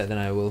comes to that, then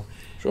I will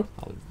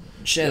I'll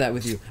share that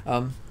with you.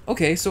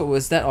 Okay, so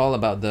was that all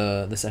about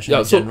the session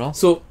in general?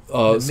 So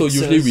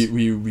usually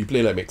we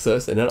play like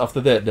mixers, and then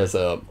after that there's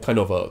a kind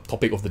of a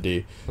topic of the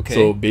day. Okay.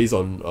 So based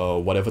on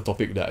whatever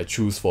topic that I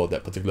choose for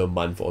that particular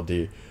month or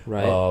day,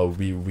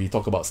 we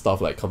talk about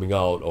stuff like coming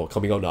out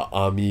in the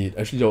army.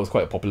 Actually, that was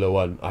quite a popular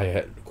one. I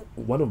had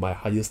one of my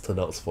highest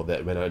turnouts for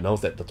that when I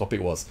announced that the topic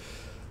was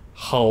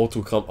how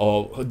to come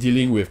or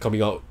dealing with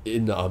coming out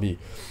in the army,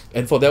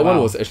 and for that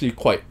one was actually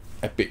quite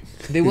epic.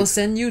 They will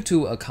send you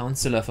to a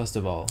counselor first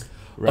of all.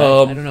 Right.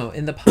 I don't know.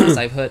 In the past,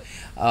 I've heard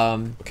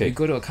you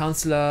go to a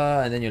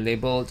counselor and then you're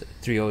labeled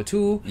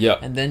 302.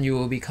 And then you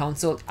will be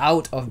counseled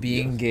out of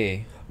being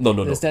gay. No.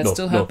 Does that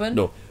still happen?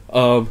 No.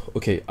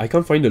 Okay, I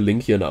can't find the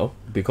link here now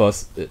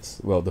because it's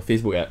the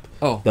Facebook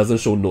app doesn't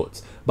show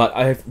notes. But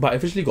I've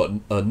actually got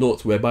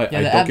notes whereby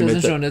I the app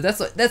doesn't show notes.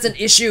 That's an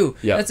issue.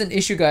 That's an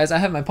issue, guys. I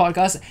have my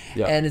podcast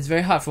and it's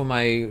very hard for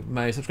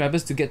my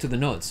subscribers to get to the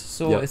notes.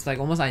 So it's like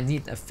almost I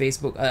need a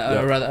Facebook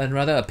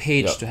rather a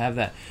page to have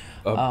that.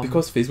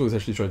 Because Facebook is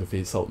actually trying to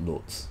phase out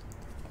notes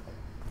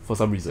for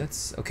some reason.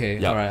 That's okay.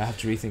 Alright, I have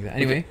to rethink that.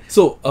 Anyway.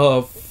 So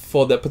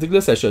for that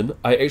particular session,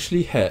 I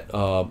actually had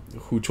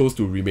who chose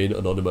to remain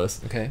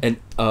anonymous. An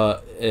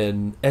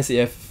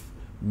SAF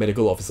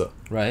medical officer.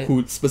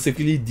 Who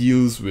specifically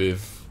deals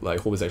with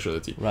like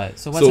homosexuality.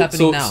 So what's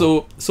happening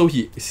now? So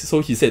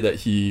he said that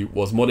he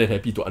was more than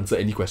happy to answer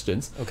any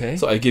questions.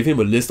 So I gave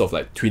him a list of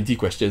like 20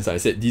 questions. I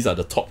said these are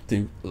the top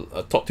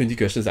 20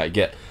 questions I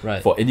get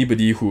for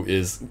anybody who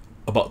is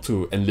about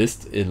to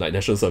enlist in like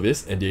national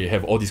service and they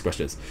have all these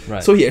questions.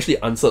 So he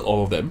actually answered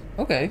all of them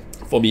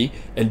for me,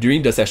 and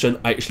during the session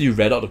I actually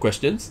read out the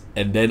questions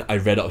and then I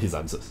read out his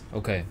answers.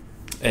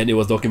 And it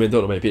was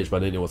documented on my page, but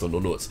then it was on no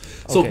notes.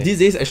 So these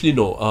days, actually,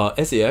 no.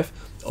 SAF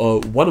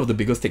one of the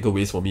biggest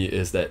takeaways for me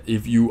is that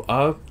if you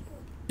are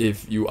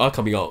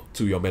coming out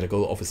to your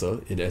medical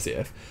officer in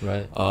SAF,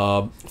 Right.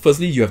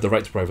 Firstly, you have the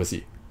right to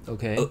privacy.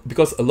 Okay.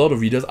 Because a lot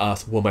of readers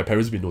ask, will my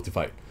parents be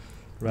notified?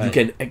 Right. You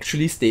can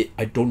actually state,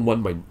 I don't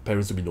want my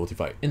parents to be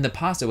notified. In the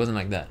past, it wasn't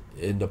like that.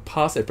 In the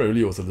past,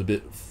 apparently, it was a little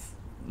bit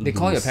They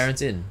call your loose.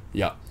 parents in.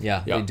 Yeah.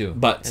 Yeah, Yeah. they do.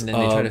 But, and then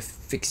they try to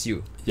fix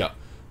you. Yeah.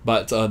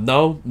 But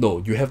now, no,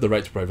 you have the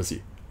right to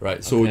privacy,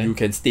 right? So Okay. you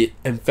can state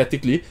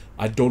emphatically,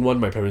 I don't want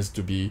my parents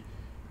to be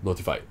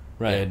notified.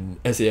 Right.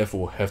 And SAF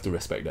will have to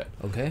respect that.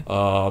 Okay.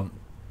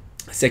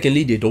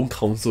 Secondly, they don't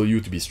counsel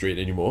you to be straight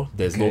anymore.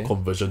 There's no Okay.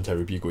 conversion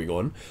therapy going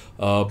on.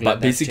 Glad But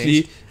that's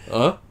basically,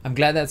 I'm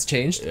glad that's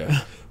changed.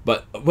 yeah.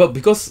 But well,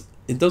 because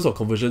in terms of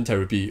conversion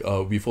therapy,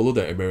 we follow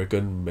the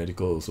American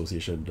Medical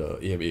Association, the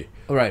AMA,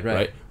 Oh,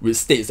 right. which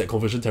states that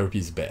conversion therapy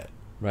is bad.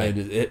 Right.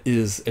 And it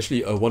is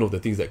actually one of the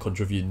things that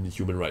contravene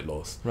human rights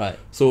laws. Right.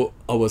 So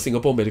our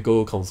Singapore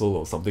Medical Council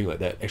or something like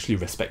that actually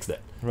respects that.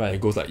 Right.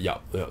 And goes like, yeah.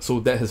 So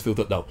that has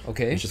filtered down.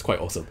 Okay. Which is quite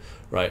awesome,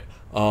 right?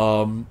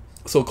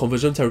 So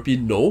conversion therapy,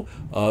 no.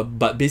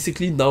 But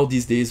basically now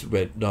these days,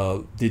 when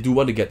they do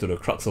want to get to the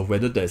crux of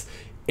whether there's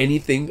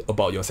anything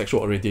about your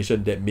sexual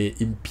orientation that may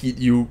impede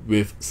you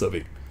with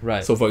serving.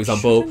 Right. So for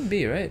example, Shouldn't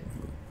be, right?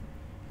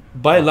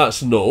 by and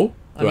large, no.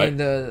 I Right.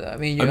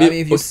 mean, mean,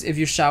 if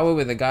you shower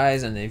with the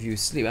guys and if you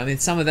sleep, I mean,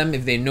 some of them,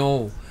 if they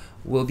know,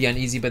 will be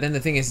uneasy. But then the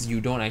thing is,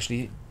 you don't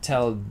actually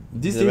tell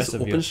These the days, rest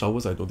of open your...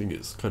 showers, I don't think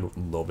it's kind of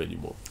norm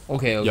anymore.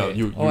 Okay.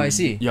 Yeah, I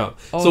see. Yeah.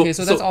 Oh, okay,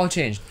 so that's all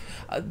changed.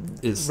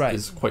 It's right.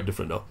 It's quite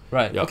different now.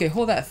 Right. Yeah. Okay,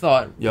 hold that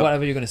thought. Yeah.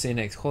 Whatever you're going to say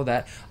next, hold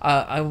that.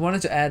 I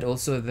wanted to add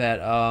also that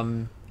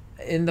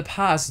in the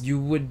past, you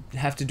would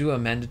have to do a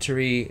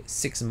mandatory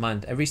 6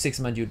 month. Every 6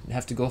 months, you'd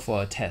have to go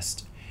for a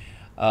test.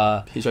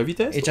 HIV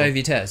test?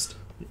 HIV test.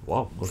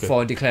 Wow. Okay.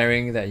 For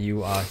declaring that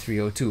you are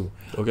 302.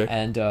 Okay.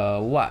 And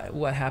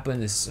what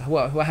happens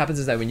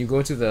is that when you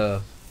go to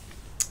the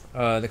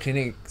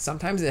clinic,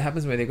 sometimes it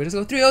happens where they just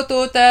go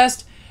 302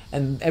 test,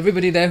 and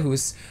everybody there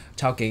who's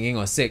chao kenging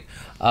or sick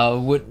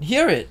would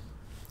hear it.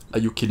 Are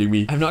you kidding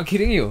me? I'm not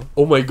kidding you.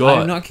 Oh my god.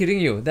 I'm not kidding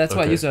you. That's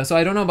what Okay. you saw. So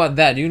I don't know about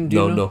that. Do you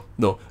know?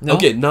 No. No?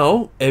 Okay,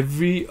 now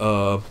every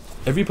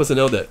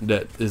personnel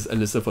that is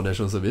enlisted for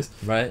national service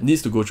Right.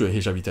 needs to go through a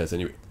HIV test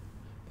anyway.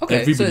 Okay,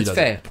 so Everybody it's does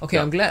fair. it. Okay,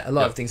 Yeah. I'm glad a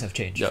lot Yeah. of things have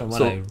changed Yeah. from what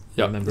So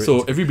I remember.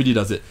 so everybody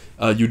does it.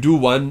 You do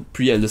one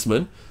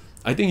pre-enlistment.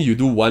 I think you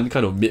do one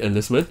kind of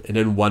mid-enlistment and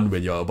then one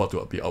when you're about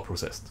to be out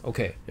processed.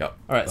 Okay. Yeah.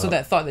 All right. So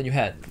that thought that you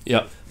had,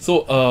 Yeah.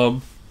 So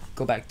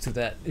go back to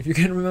that if you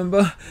can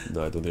remember.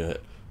 no, I don't think I had.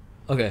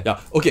 Okay. Yeah.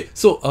 Okay.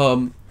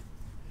 So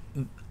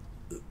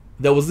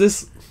there was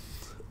this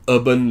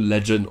urban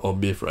legend or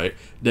myth, right?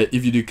 That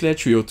if you declare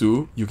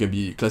 302, you can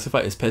be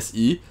classified as PES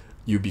E.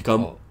 You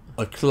become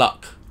a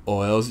clerk,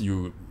 or else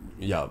you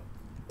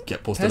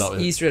get posted PES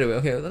out. E straight away.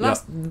 Okay.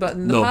 But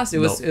in the past it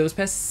was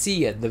PES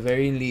C at the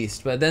very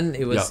least. But then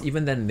it was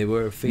even then they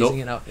were phasing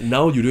it out.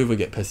 Now you don't even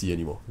get PES E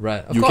anymore.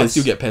 Right. Of You course. can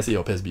still get PES A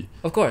or PES B.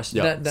 Of course.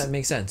 Yeah. That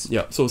makes sense.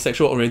 Yeah. So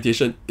sexual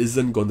orientation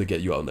isn't going to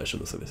get you out of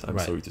national service. I'm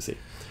Right. sorry to say.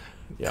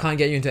 Yeah. Can't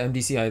get you into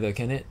MDC either,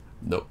 can it?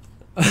 No.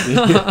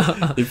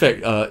 In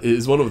fact, it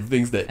is one of the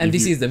things that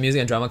MDC is the music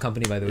and drama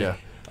company, by the way. yeah.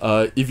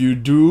 If you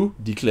do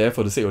declare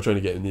for the sake of trying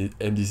to get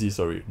MDC,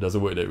 sorry, it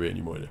doesn't work that way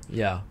anymore.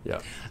 Yeah. Yeah.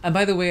 And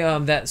by the way,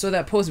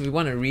 that post, if we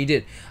want to read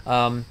it,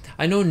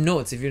 I know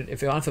notes. If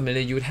you're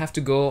unfamiliar, you would have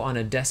to go on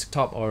a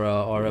desktop or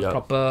a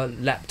proper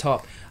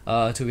laptop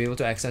to be able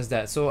to access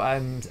that. So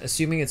I'm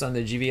assuming it's on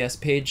the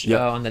GVS page.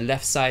 On the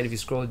left side, if you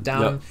scroll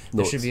down,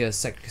 there should be a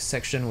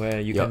section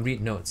where you can read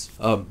notes.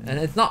 And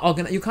it's not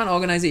you can't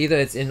organize it either.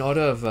 It's in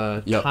order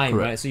of time,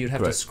 right? So you'd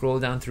have to scroll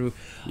down through.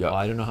 Oh,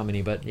 I don't know how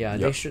many, but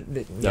they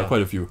should. Yeah,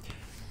 quite a few.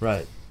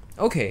 Right.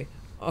 Okay.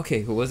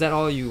 Cool. Was that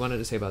all you wanted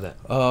to say about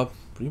that?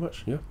 Pretty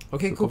much. Yeah.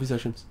 Okay. So Cool. coffee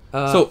sessions.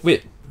 So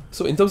wait.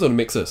 So in terms of the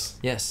mixers,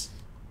 Yes.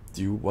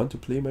 do you want to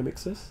play my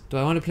mixers? Do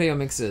I want to play your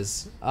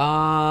mixes?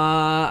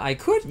 I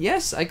could.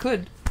 Yes, I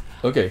could.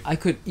 Okay. I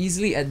could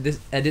easily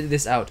edit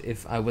this out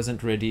if I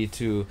wasn't ready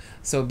to.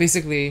 So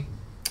basically,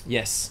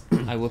 yes,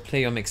 I will play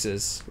your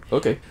mixes.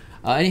 Okay.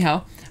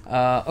 Anyhow,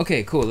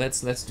 okay, cool.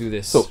 Let's do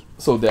this.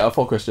 So there are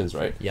 4 questions,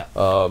 right? Yeah.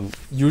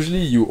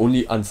 Usually you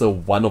only answer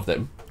one of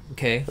them.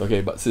 Okay.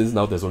 Okay, but since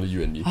now there's only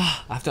you and me.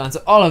 I have to answer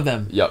all of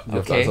them. Yep, you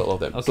have to answer all of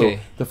them. Okay.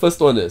 So the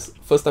first one is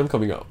first time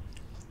coming out.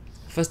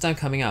 First time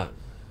coming out.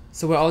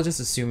 So we're all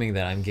just assuming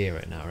that I'm gay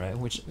right now, right?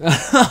 Which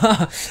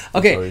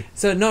okay. Sorry.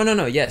 So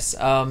no. Yes.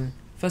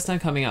 First time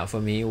coming out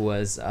for me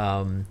was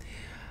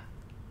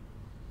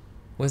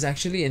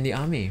actually in the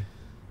army.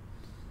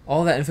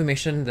 All that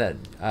information that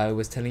I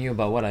was telling you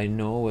about what I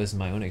know was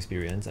my own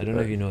experience. I don't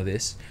know if you know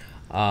this.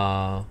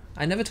 I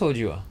never told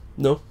you.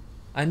 No.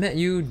 I met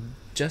you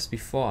just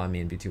before army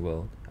in Beauty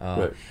World.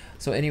 Right.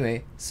 So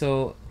anyway,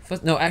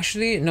 first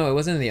it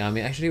wasn't in the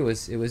army. Actually,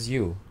 it was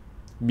you.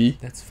 Me?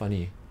 That's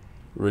funny.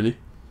 Really?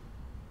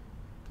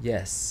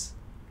 Yes,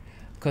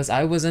 because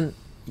I wasn't.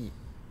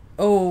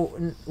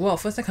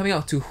 First time coming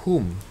out to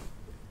whom?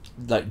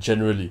 Like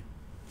generally.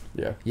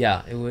 Yeah.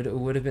 Yeah, it would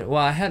have been.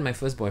 Well, I had my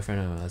first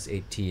boyfriend when I was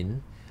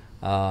 18.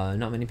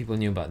 Not many people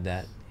knew about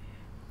that.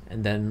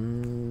 And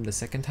then the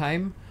second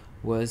time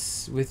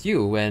was with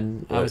you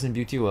when I was in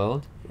Beauty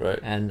World. Right.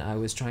 And I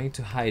was trying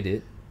to hide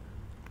it.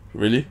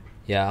 Really?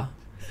 Yeah.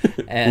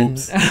 And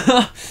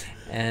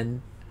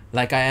and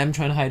like I am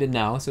trying to hide it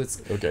now, so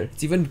it's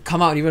even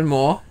come out even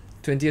more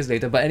 20 years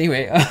later. But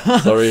anyway,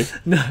 sorry.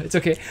 No, it's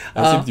okay.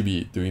 I seem to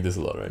be doing this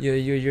a lot, right?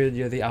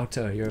 You're the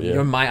outer.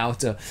 You're my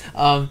outer.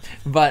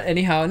 But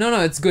anyhow,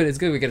 no, it's good. It's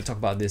good. We get to talk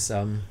about this.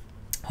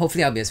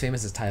 Hopefully I'll be as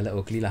famous as Tyler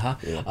Oakley lah, huh?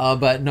 Yeah.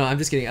 But no, I'm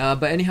just kidding.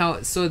 But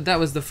anyhow, so that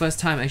was the first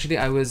time. Actually,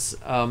 I was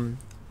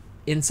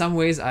in some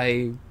ways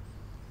I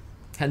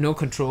had no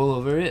control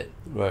over it.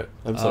 Right.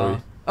 I'm sorry.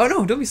 Oh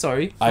no, don't be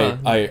sorry.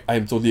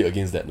 I'm totally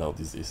against that now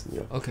these days.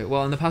 Yeah. Okay,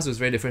 well in the past it was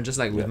very different, just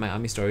like with my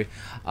army story.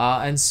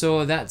 And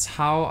so that's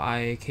how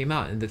I came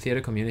out in the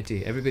theatre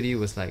community. Everybody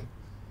was like,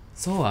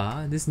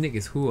 so this Nick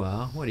is who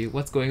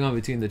what's going on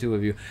between the two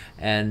of you?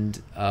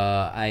 And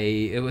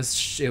it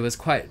was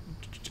quite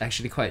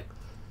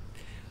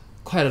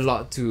a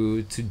lot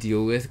to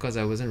deal with because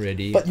I wasn't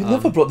ready. But you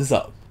never brought this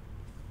up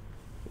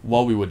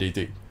while we were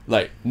dating.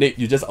 Like, Nick,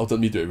 you just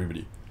outed me to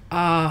everybody.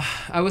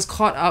 I was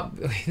caught up.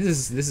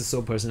 This is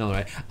so personal,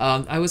 right?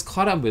 I was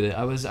caught up with it.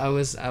 I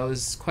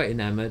was quite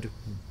enamored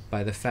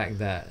by the fact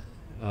that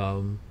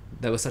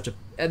there was such a.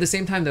 At the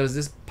same time, there was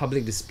this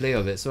public display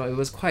of it, so it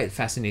was quite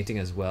fascinating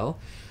as well.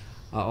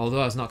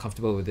 Although I was not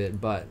comfortable with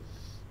it, but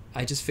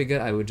I just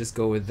figured I would just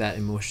go with that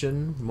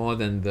emotion more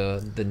than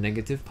the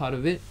negative part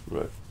of it.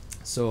 Right.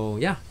 So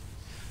yeah,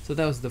 so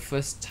that was the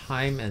first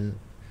time, and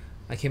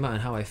I came out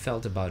and how I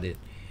felt about it.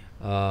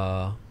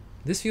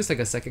 This feels like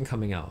a second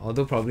coming out,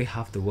 although probably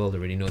half the world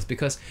already knows,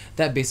 because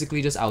that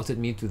basically just outed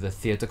me to the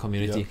theatre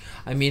community.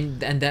 I mean,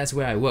 and that's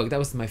where I worked. That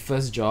was my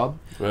first job.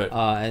 Right.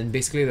 And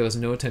basically there was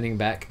no turning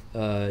back.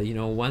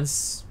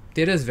 Once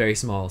theatre is very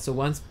small, so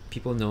once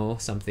people know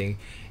something,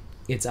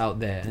 it's out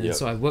there. And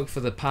so I worked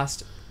for the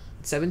past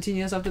 17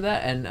 years after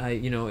that, and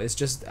it's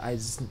just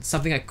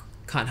something I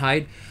can't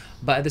hide.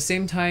 But at the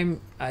same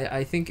time,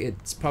 I think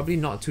it's probably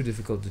not too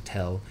difficult to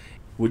tell.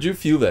 Would you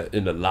feel that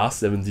in the last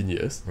 17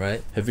 years,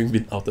 right, having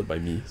been outed by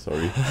me,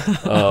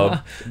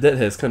 that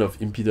has kind of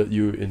impeded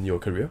you in your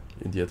career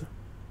in theatre?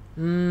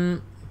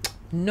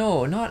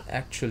 No, not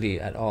actually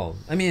at all.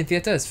 I mean, in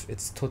theatre,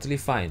 it's totally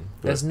fine.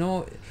 There's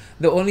no.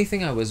 The only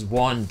thing I was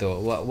warned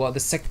though,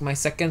 my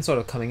second sort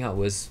of coming out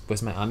was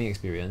my army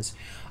experience,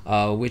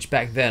 which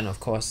back then, of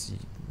course,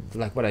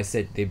 like what I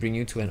said, they bring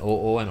you to an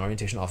OO, an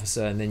orientation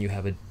officer, and then you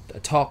have a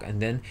talk, and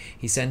then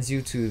he sends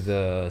you to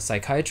the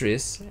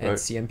psychiatrist at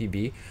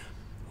CMPB,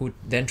 who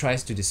then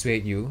tries to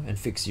dissuade you and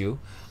fix you.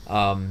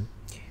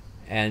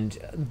 And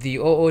the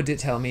OO did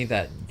tell me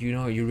that,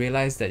 you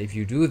realize that if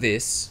you do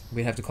this,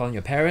 we'd have to call in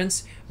your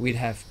parents, we'd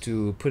have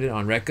to put it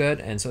on record,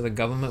 and so the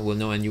government will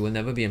know, and you will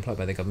never be employed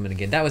by the government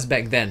again. That was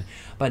back then.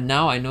 But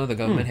now I know the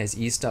government has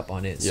eased up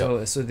on it.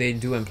 So they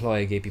do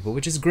employ gay people,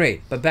 which is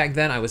great. But back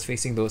then I was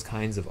facing those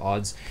kinds of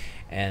odds.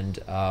 And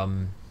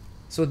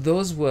so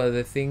those were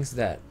the things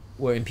that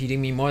were impeding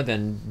me more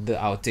than the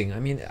outing. I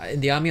mean, in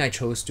the army I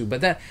chose to,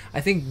 but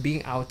I think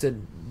being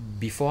outed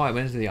before I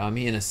went into the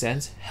army, in a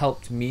sense,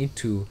 helped me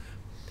to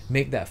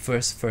make that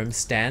first firm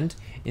stand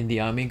in the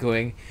army,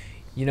 going,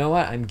 you know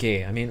what, I'm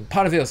gay. I mean,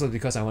 part of it also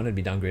because I wanted to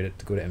be downgraded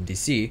to go to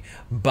MDC,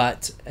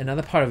 but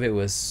another part of it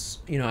was,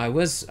 I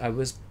was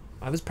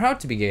proud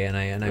to be gay, and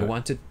I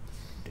wanted,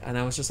 and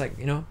I was just like,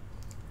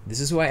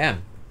 this is who I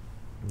am.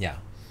 Yeah.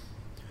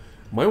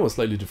 Mine was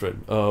slightly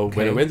different.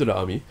 When I went to the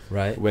army,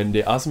 when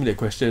they asked me that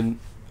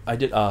question, I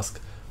did ask,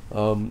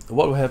 what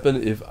will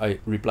happen if I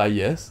reply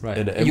yes? Right.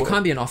 And the MO, you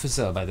can't be an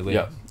officer, by the way.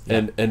 Yeah.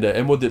 And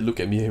the MO did look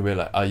at me and he went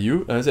like, are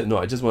you? And I said, no,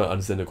 I just want to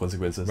understand the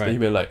consequences. Then he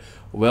went like,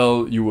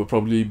 well, you will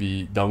probably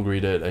be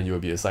downgraded and you will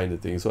be assigned the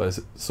thing. So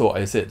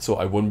I said, so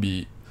I won't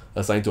be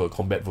assigned to a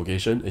combat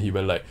vocation. And he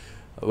went like,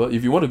 well,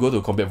 if you want to go to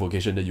a combat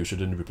vocation, then you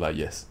shouldn't reply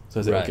yes. So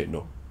I said, okay,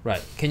 no.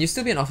 Right. Can you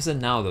still be an officer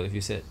now though, if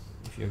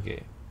you're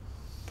gay?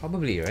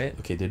 Probably, right?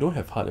 Okay, they don't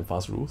have hard and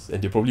fast rules,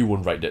 and they probably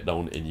won't write that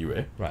down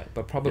anywhere. Right,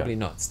 but probably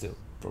not still.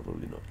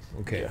 Probably not.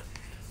 Okay. Yeah.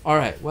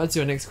 Alright, what's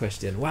your next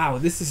question? Wow,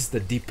 this is the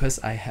deepest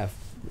I have.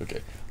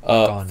 Okay.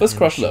 First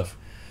crush love.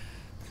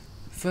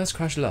 First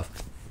crush love.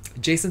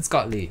 Jason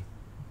Scott Lee.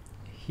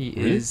 He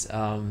is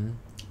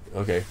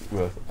Okay,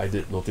 well, I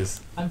did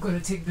notice. I'm going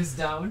to take this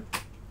down.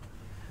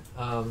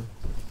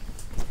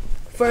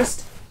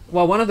 First,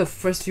 one of the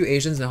first few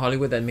Asians in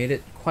Hollywood that made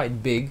it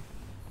quite big.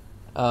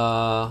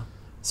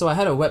 So I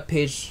had a web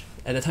page,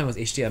 at the time it was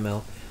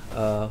HTML,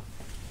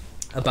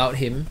 about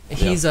him.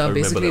 He's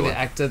basically the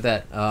actor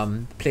that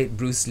played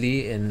Bruce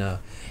Lee in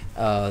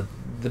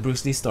the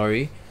Bruce Lee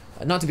story.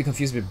 Not to be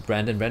confused with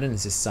Brandon. Brandon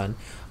is his son.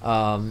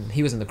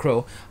 He was in The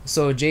Crow.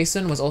 So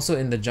Jason was also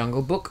in The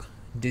Jungle Book,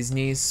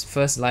 Disney's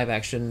first live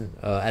action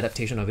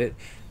adaptation of it.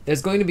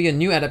 There's going to be a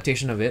new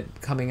adaptation of it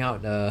coming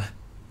out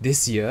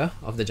this year,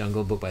 of The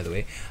Jungle Book, by the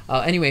way.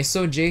 Anyway,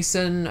 so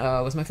Jason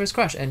was my first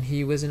crush, and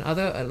he was in a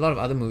lot of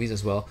other movies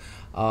as well.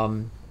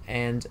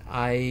 And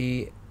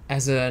I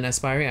as an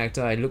aspiring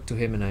actor, I looked to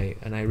him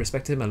and I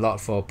respected him a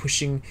lot for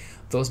pushing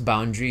those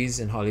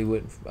boundaries in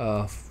Hollywood,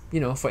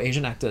 for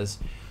Asian actors.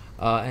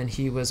 And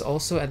he was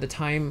also at the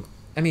time,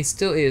 I mean,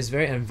 still is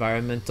very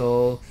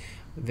environmental,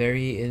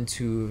 very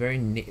into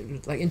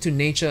into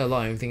nature a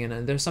lot and everything.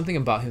 And there's something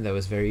about him that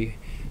was very,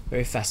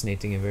 very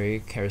fascinating and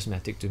very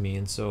charismatic to me.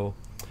 And so,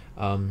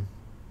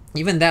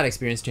 even that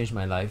experience changed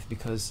my life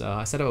because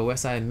I set up a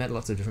website. I met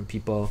lots of different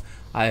people.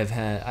 I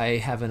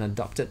have an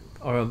adopted,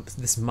 or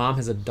this mom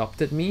has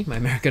adopted me, my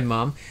American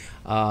mom.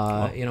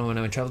 When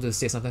I travel to the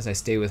States, sometimes I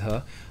stay with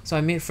her. So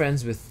I made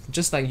friends with,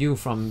 just like you,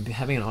 from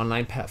having an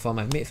online platform.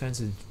 I've made friends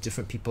with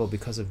different people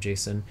because of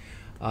Jason,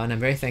 and I'm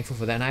very thankful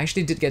for that. And I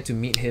actually did get to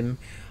meet him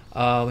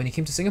when he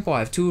came to Singapore. I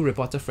have two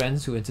reporter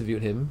friends who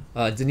interviewed him.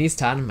 Denise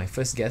Tan, my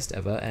first guest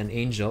ever, and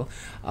Angel.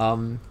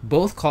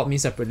 Both called me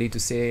separately to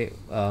say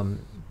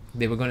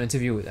they were going to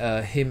interview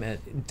him.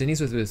 Denise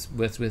was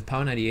with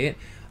Power 98.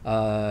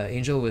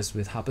 Angel was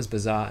with Harper's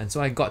Bazaar, and so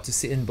I got to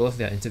sit in both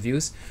their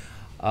interviews.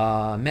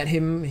 Met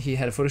him. He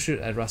had a photo shoot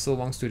at Russell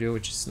Wong's studio,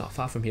 which is not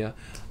far from here.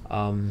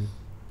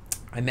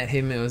 I met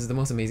him. It was the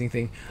most amazing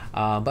thing.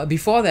 But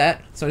before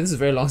that, sorry, this is a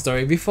very long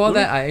story. Before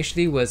that, I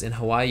actually was in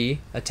Hawaii,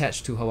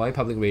 attached to Hawaii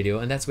Public Radio,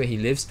 and that's where he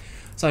lives.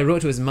 So I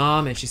wrote to his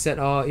mom, and she said,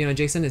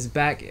 Jason is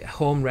back at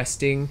home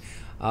resting,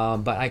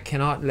 but I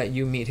cannot let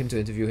you meet him to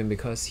interview him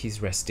because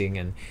he's resting.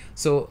 And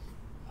so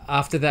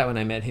after that, when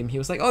I met him, he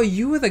was like, "Oh,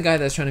 you were the guy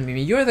that's trying to meet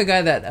me. You're the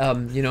guy that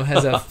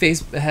has a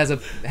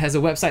has a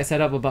website set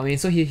up about me."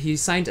 And so he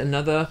signed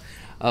another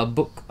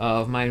book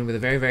of mine with a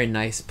very, very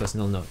nice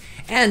personal note.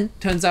 And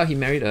turns out he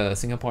married a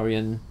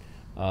Singaporean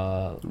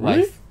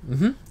wife.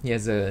 Really? He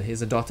has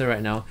a daughter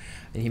right now,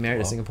 and he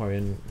married a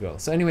Singaporean girl.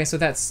 So anyway, so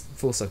that's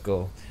full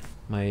circle.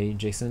 My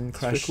Jason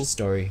crush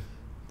story.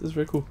 That's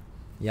very cool.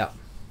 Yeah.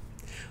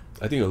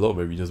 I think a lot of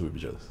my readers would be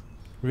jealous.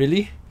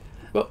 Really?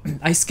 Well,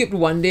 I skipped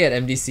one day at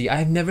MDC. I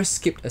have never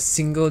skipped a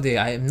single day.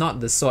 I am not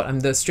the sort. I'm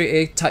the straight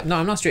A type. No,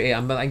 I'm not straight A.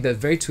 I'm like the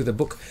very to the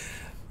book,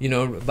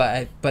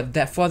 But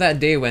that for that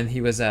day when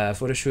he was at a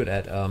photo shoot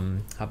at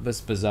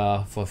Harper's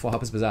Bazaar for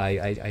Harper's Bazaar,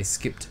 I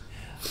skipped.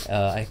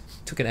 I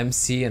took an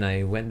MC and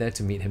I went there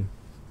to meet him.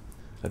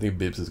 I think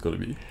Babes is gonna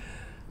be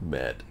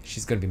mad.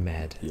 She's gonna be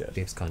mad. Yeah.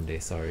 Babes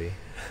Conde. Sorry.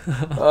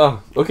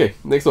 Okay.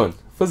 Next one.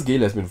 First gay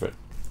lesbian friend.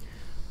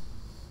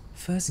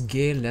 First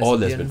gay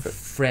lesbian friend.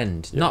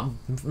 friend. Yeah.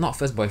 Not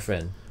first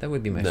boyfriend. That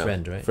would be my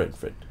friend, right?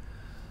 Friend.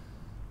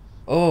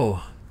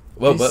 Oh.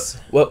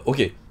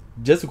 Okay.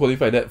 Just to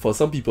qualify that, for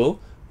some people,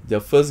 their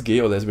first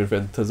gay or lesbian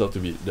friend turns out to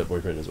be their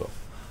boyfriend as well.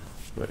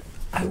 Right.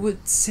 I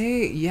would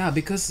say, yeah,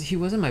 because he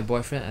wasn't my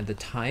boyfriend at the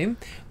time.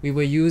 We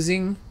were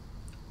using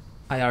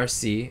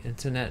IRC,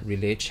 Internet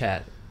Relay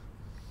Chat.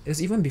 It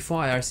was even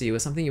before IRC. It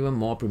was something even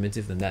more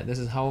primitive than that. This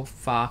is how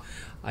far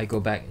I go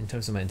back in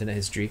terms of my internet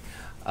history.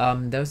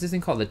 There was this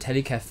thing called the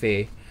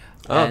Telecafe.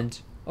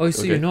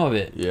 So you know of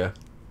it? Yeah.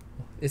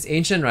 It's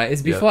ancient, right?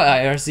 It's before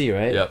IRC,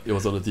 right? Yeah, it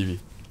was on the TV,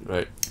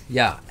 right?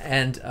 Yeah,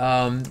 and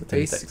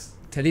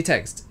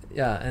teletext.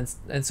 Yeah,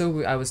 and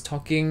so I was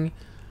talking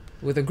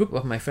with a group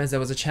of my friends. There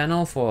was a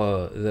channel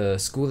for the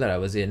school that I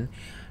was in,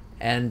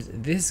 and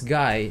this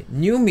guy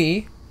knew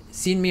me,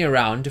 seen me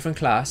around, different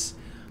class,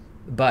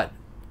 but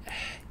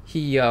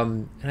he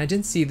and I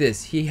didn't see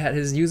this. He had,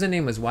 his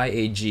username was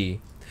YAG,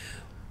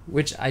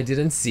 which I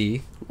didn't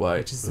see.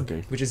 Why?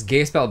 Which is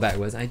gay spelled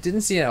backwards. I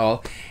didn't see it at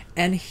all.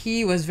 And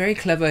he was very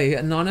clever. He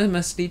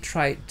anonymously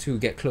tried to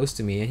get close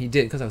to me, and he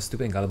did because I was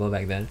stupid and gullible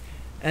back then.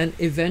 And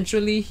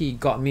eventually he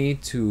got me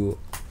to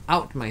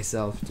out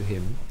myself to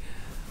him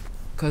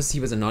because he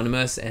was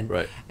anonymous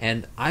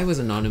and I was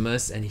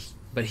anonymous,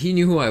 but he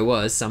knew who I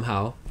was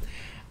somehow.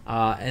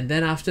 And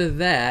then after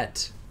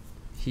that,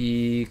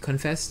 he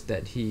confessed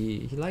that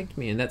he liked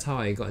me, and that's how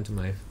I got into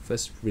my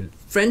first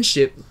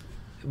friendship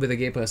with a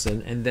gay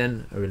person, and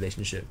then a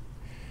relationship.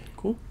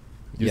 Cool.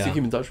 You still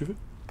keep in touch with him?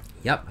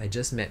 Yep, I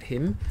just met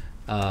him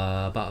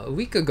about a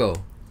week ago.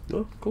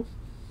 Oh, cool.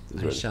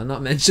 I shall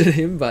not mention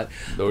him, but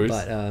no worries.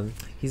 But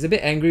he's a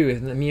bit angry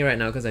with me right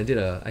now because I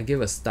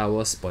gave a Star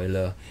Wars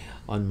spoiler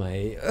on my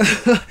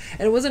and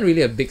it wasn't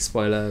really a big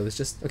spoiler. It was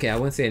just okay. I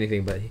won't say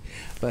anything, but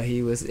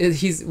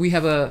we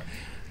have a,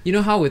 you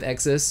know how with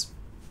exes,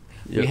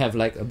 we have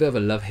like a bit of a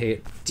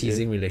love-hate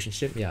teasing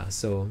relationship. Yeah.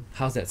 So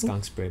how's that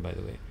skunk spray, by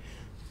the way?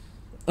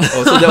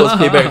 Oh, so that was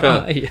payback,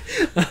 huh?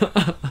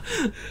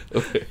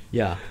 Okay.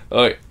 Yeah.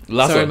 Alright,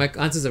 last Sorry, one. my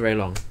answers are very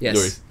long.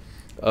 Yes.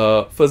 No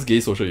worries. First gay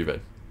social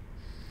event.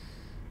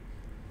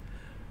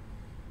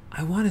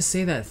 I want to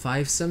say that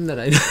fivesome that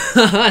I...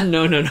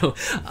 no.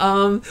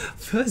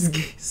 First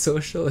gay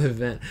social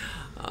event.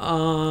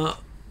 Oh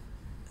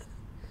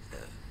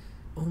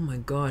my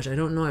gosh, I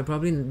don't know. I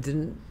probably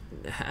didn't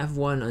have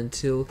one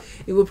until...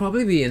 It would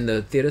probably be in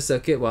the theatre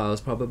circuit while I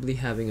was probably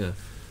having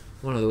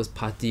one of those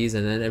parties,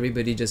 and then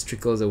everybody just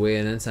trickles away,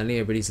 and then suddenly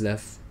everybody's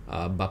left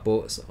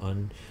bapos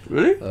on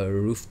a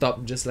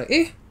rooftop, just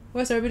like,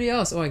 where's everybody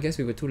else? Oh, I guess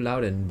we were too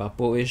loud and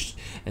bapo-ish,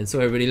 and so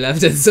everybody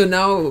left, and so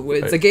now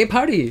it's a gay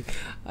party.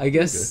 I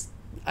guess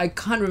I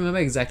can't remember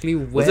exactly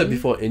when. Was that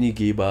before any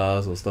gay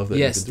bars or stuff? That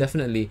Yes, you could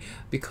definitely.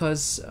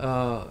 Because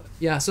so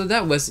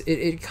that was it.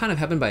 It kind of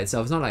happened by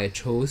itself. It's not like I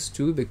chose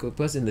to,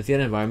 because in the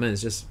theatre environment,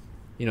 it's just,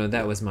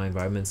 that was my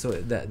environment. So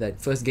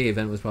that first gay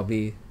event was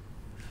probably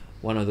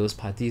one of those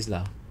parties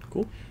lah.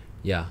 Cool.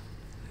 Yeah.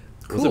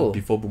 Was it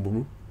before Boom Boom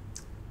Room?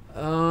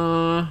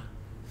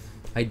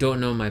 I don't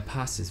know. My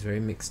past is very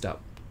mixed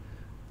up.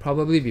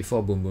 Probably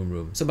before Boom Boom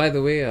Room. So by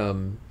the way,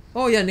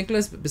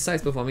 Nicholas,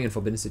 besides performing in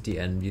Forbidden City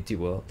and Beauty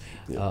World,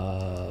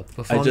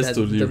 performed at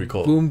the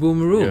recall. Boom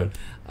Boom Room.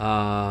 Yeah.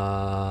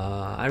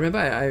 I remember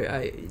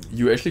I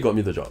You actually got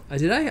me the job.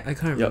 did I? I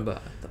can't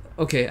remember.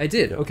 Okay, I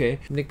did. Yep. Okay.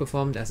 Nick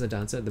performed as a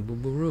dancer at the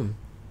Boom Boom Room.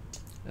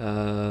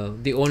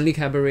 The only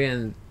cabaret,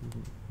 and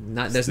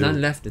there's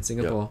none left in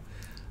Singapore.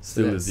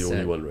 Still is the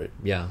only one, right?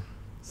 Yeah.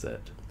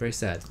 Sad. Very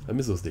sad. I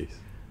miss those days.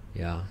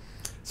 Yeah.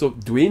 So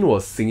Dwayne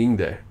was singing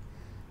there,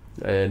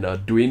 and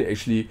Dwayne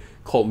actually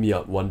called me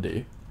up one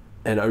day,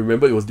 and I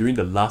remember it was during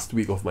the last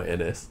week of my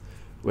NS,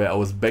 where I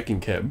was back in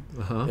camp,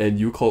 and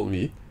you called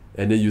me,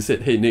 and then you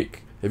said, "Hey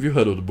Nick, have you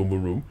heard of the Boom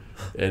Boom Room?"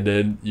 And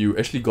then you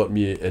actually got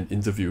me an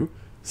interview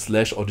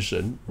 /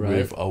 audition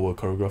with our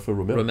choreographer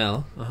Romel.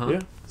 Romel.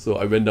 Yeah. So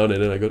I went down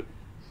and then I got.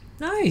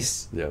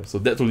 Nice. Yeah. So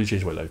that totally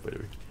changed my life, by the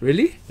way.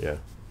 Really? Yeah.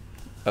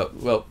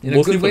 Well, In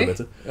mostly a for good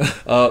the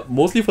better.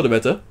 Mostly for the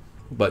better,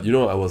 but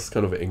I was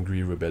kind of an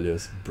angry,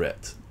 rebellious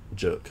brat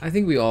jerk. I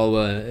think we all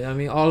were. I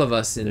mean, all of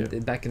us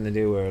back in the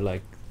day were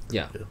like,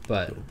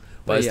 but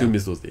I still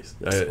miss those days.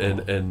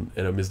 And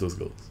I miss those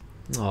girls.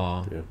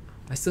 Oh, yeah.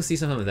 I still see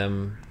some of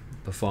them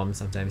perform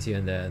sometimes here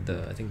and there.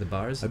 I think the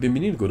bars. I've been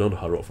meaning to go down to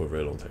Hard Rock for a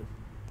very long time.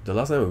 The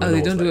last time I went,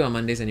 they don't do it on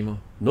Mondays anymore.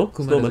 No,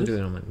 Kuma doesn't do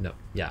it on Mondays. No,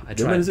 yeah, I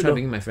tried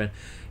bringing my friend.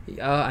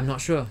 I'm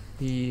not sure.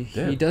 He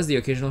does the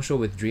occasional show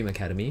with Dream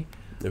Academy.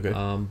 Okay.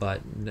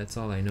 But that's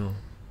all I know.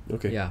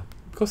 Okay. Yeah.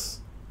 Because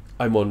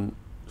I'm on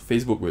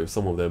Facebook with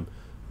some of them.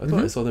 I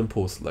thought I saw them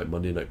post like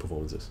Monday night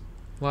performances.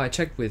 Well, I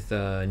checked with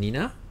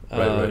Nina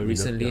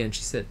recently, Nina, and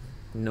she said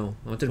no.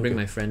 I wanted to bring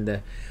my friend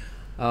there.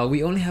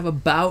 We only have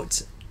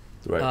about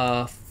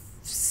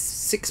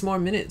 6 more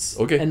minutes.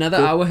 Okay. Another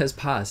hour has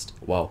passed.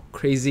 Wow.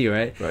 Crazy,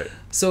 right? Right.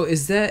 So,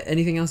 is there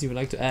anything else you would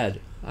like to add?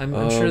 I'm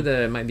sure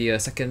there might be a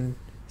second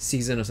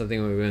season or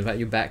something where we'll invite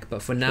you back.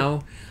 But for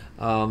now,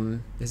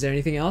 is there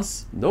anything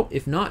else? Nope.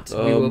 If not,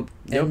 we will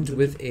end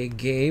with a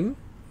game.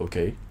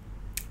 Okay.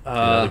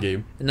 Another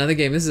game. Another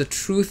game. This is a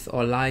truth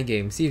or lie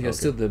game. See if you're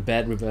still the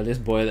bad rebellious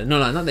boy.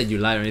 No, not that you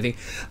lie or anything.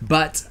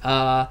 But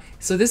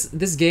so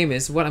this game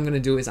is, what I'm gonna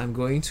do is I'm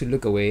going to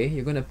look away.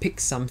 You're gonna pick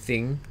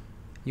something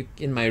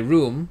in my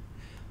room.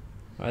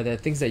 There are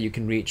things that you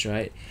can reach,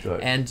 right?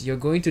 And you're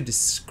going to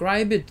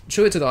describe it,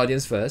 show it to the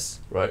audience first.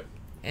 Right.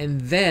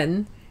 And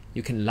then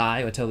you can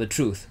lie or tell the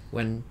truth.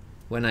 When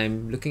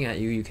I'm looking at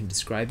you, you can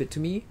describe it to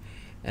me,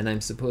 and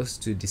I'm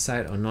supposed to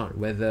decide or not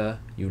whether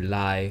you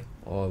lie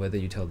or whether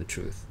you tell the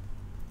truth.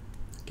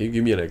 Can you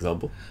give me an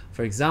example?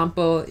 For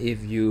example, if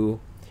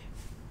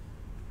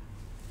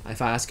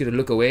I ask you to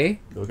look away,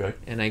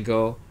 and I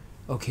go,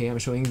 okay, I'm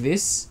showing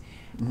this,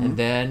 and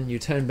then you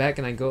turn back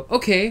and I go,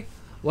 okay,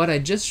 what I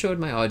just showed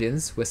my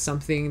audience was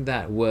something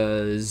that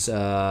was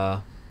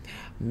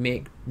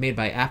made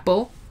by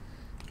Apple.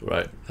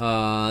 Right.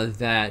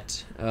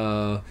 That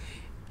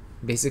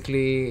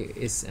basically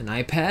is an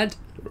iPad.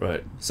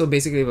 Right. So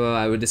basically,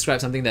 I would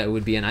describe something that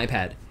would be an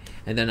iPad,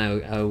 and then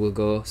I will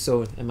go,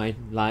 so am I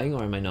lying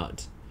or am I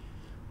not?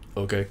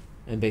 Okay.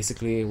 And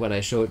basically what I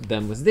showed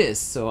them was this,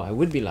 so I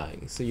would be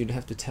lying. So you'd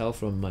have to tell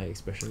from my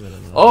expression whether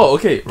I'm lying. Oh,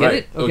 okay. Get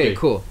it? Okay,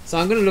 cool. So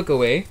I'm gonna look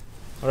away,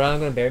 or rather I'm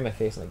gonna bury my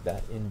face like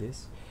that in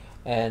this,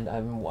 and I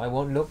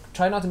won't look.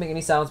 Try not to make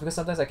any sounds, because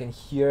sometimes I can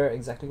hear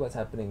exactly what's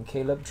happening.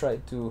 Caleb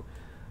tried to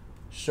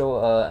show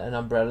an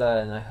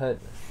umbrella, and I heard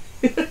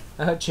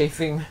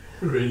chafing.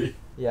 Really?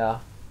 Yeah.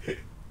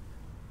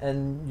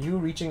 And you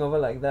reaching over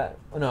like that?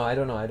 Oh no, I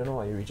don't know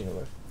why you're reaching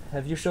over.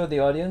 Have you showed the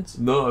audience?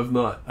 No, I've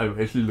not. I'm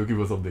actually looking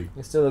for something.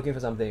 You're still looking for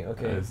something,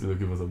 okay. I'm still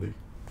looking for something.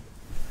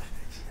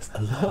 Yes,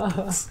 a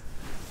lot.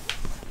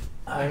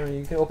 I don't know,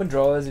 you can open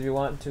drawers if you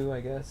want to,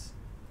 I guess.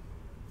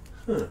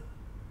 Huh.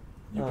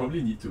 You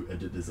probably need to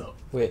edit this out.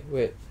 Wait.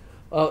 Wait,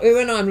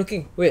 no, I'm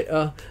looking. Wait,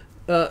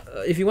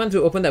 if you want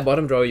to open that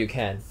bottom drawer, you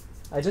can.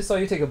 I just saw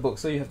you take a book,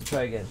 so you have to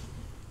try again.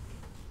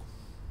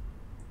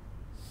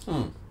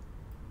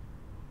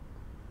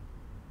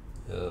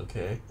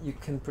 Okay. You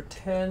can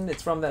pretend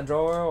it's from that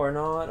drawer or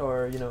not,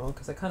 or,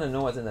 because I kind of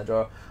know what's in that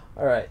drawer.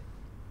 Alright.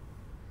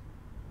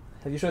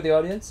 Have you showed the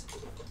audience?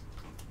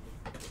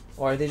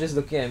 Or are they just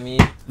looking at me,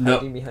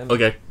 hiding behind me?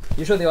 Okay.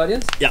 You showed the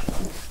audience? Yeah.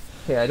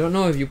 Okay, I don't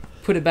know if you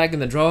put it back in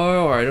the drawer,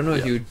 or I don't know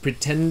if you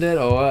pretended,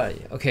 or what.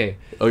 Okay.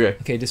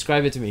 Okay,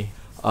 describe it to me.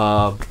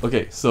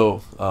 Okay,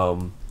 so,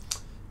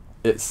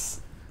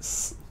 it's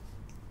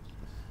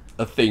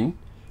a thing,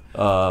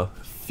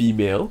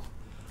 female,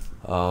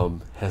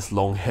 has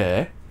long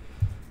hair,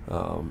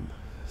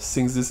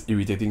 sings this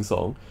irritating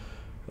song.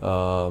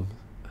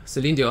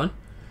 Celine Dion?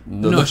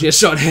 No, she has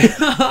short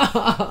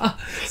hair.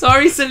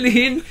 Sorry,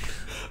 Celine.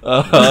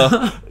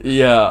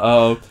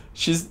 Yeah,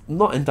 she's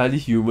not entirely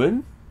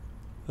human.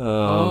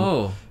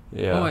 Oh,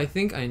 Yeah. I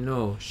think I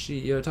know.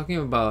 You're talking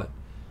about.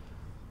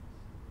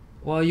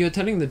 Well, you're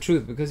telling the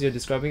truth because you're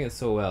describing it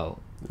so well.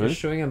 You're Really?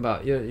 showing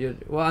about you're.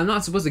 Well, I'm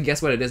not supposed to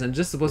guess what it is. I'm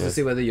just supposed to Yes.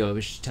 say whether you're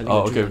telling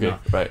Oh, the truth okay, or okay,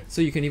 not. right.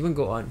 So you can even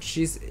go on.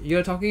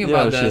 You're talking Yeah,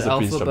 about the she's a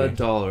prince alphabet charming.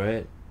 doll,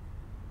 right?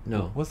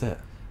 No, What's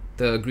that?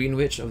 the Green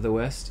Witch of the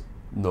West.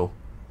 No,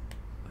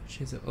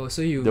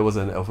 So you. there was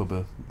an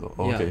alphabet.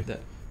 Oh, yeah, okay.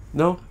 that-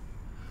 No.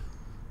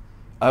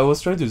 I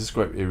was trying to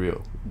describe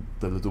Ariel,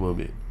 the Little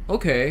Mermaid.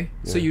 Okay,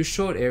 so Yeah. you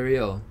showed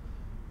Ariel.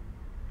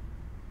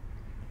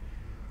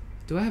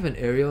 Do I have an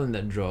Ariel in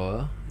that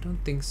drawer? I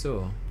don't think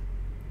so.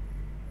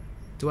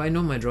 Do I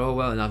know my drawer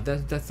well enough?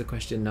 That's the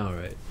question now,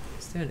 right?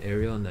 Is there an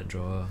Ariel in that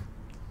drawer?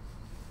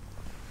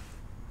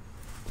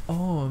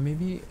 Oh,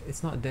 maybe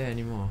it's not there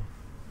anymore.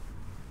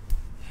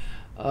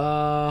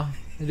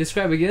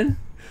 Describe again?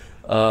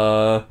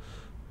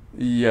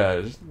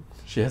 Yeah,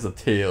 she has a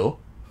tail.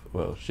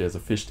 Well, she has a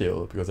fish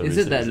tail because Is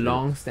it that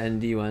long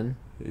standy one?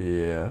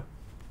 Yeah.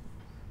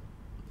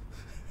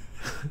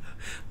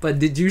 But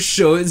did you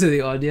show it to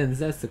the audience?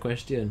 That's the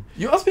question.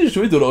 You asked me to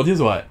show it to the audience,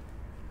 what?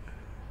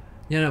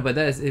 Yeah, no, but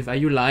that is are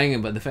you lying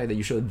about the fact that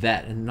you showed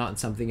that and not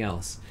something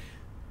else?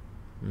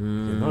 Yeah,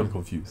 now I'm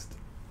confused.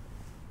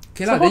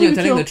 Okay, So lah. how Then do you're you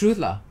telling kill- the truth,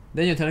 lah.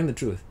 Then you're telling the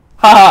truth.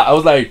 Haha! I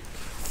was like,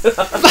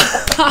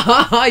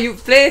 You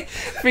play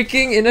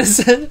freaking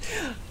innocent.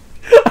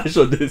 I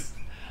showed this.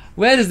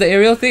 Where is the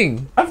Ariel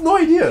thing? I have no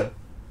idea.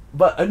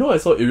 But I know I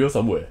saw Ariel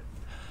somewhere.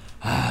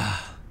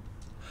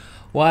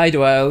 Why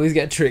do I always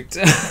get tricked?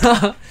 You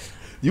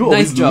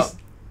Nice always job. lose.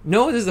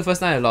 No, this is the first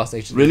time I lost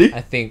actually. Really?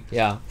 I think,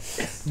 yeah.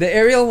 The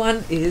Ariel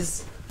one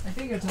is. I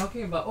think you're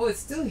talking about. Oh, it's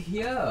still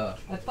here.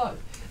 I thought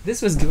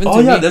this was given Oh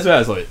to yeah, me. that's where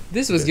I saw it.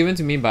 This was Okay. given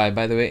to me by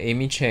the way,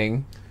 Amy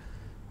Cheng,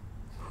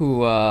 who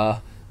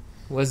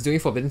was doing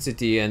Forbidden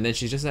City, and then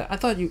she's just like,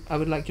 I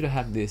would like you to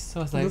have this. So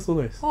I was Oh, like, that's so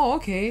nice. oh,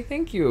 okay,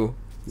 thank you.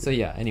 So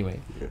yeah, anyway.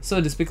 Yeah. So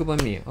Despicable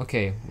Me.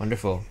 Okay,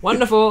 wonderful.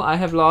 Wonderful, I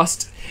have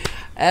lost.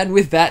 And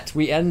with that,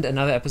 we end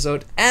another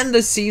episode and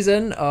the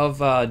season of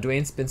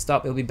Dwayne Spin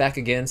Stop. It'll be back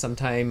again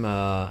sometime,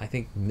 I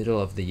think, middle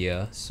of the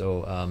year.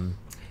 So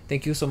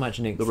thank you so much,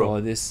 Nick, No for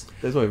problem. this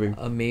That's what I think.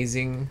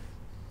 amazing,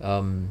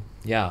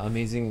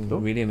 amazing, No?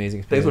 really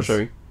amazing Thanks experience. for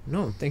sharing.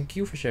 No, thank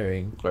you for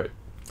sharing. Right.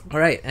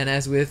 Alright, and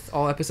as with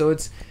all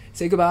episodes,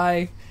 say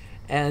goodbye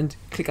and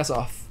click us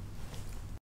off.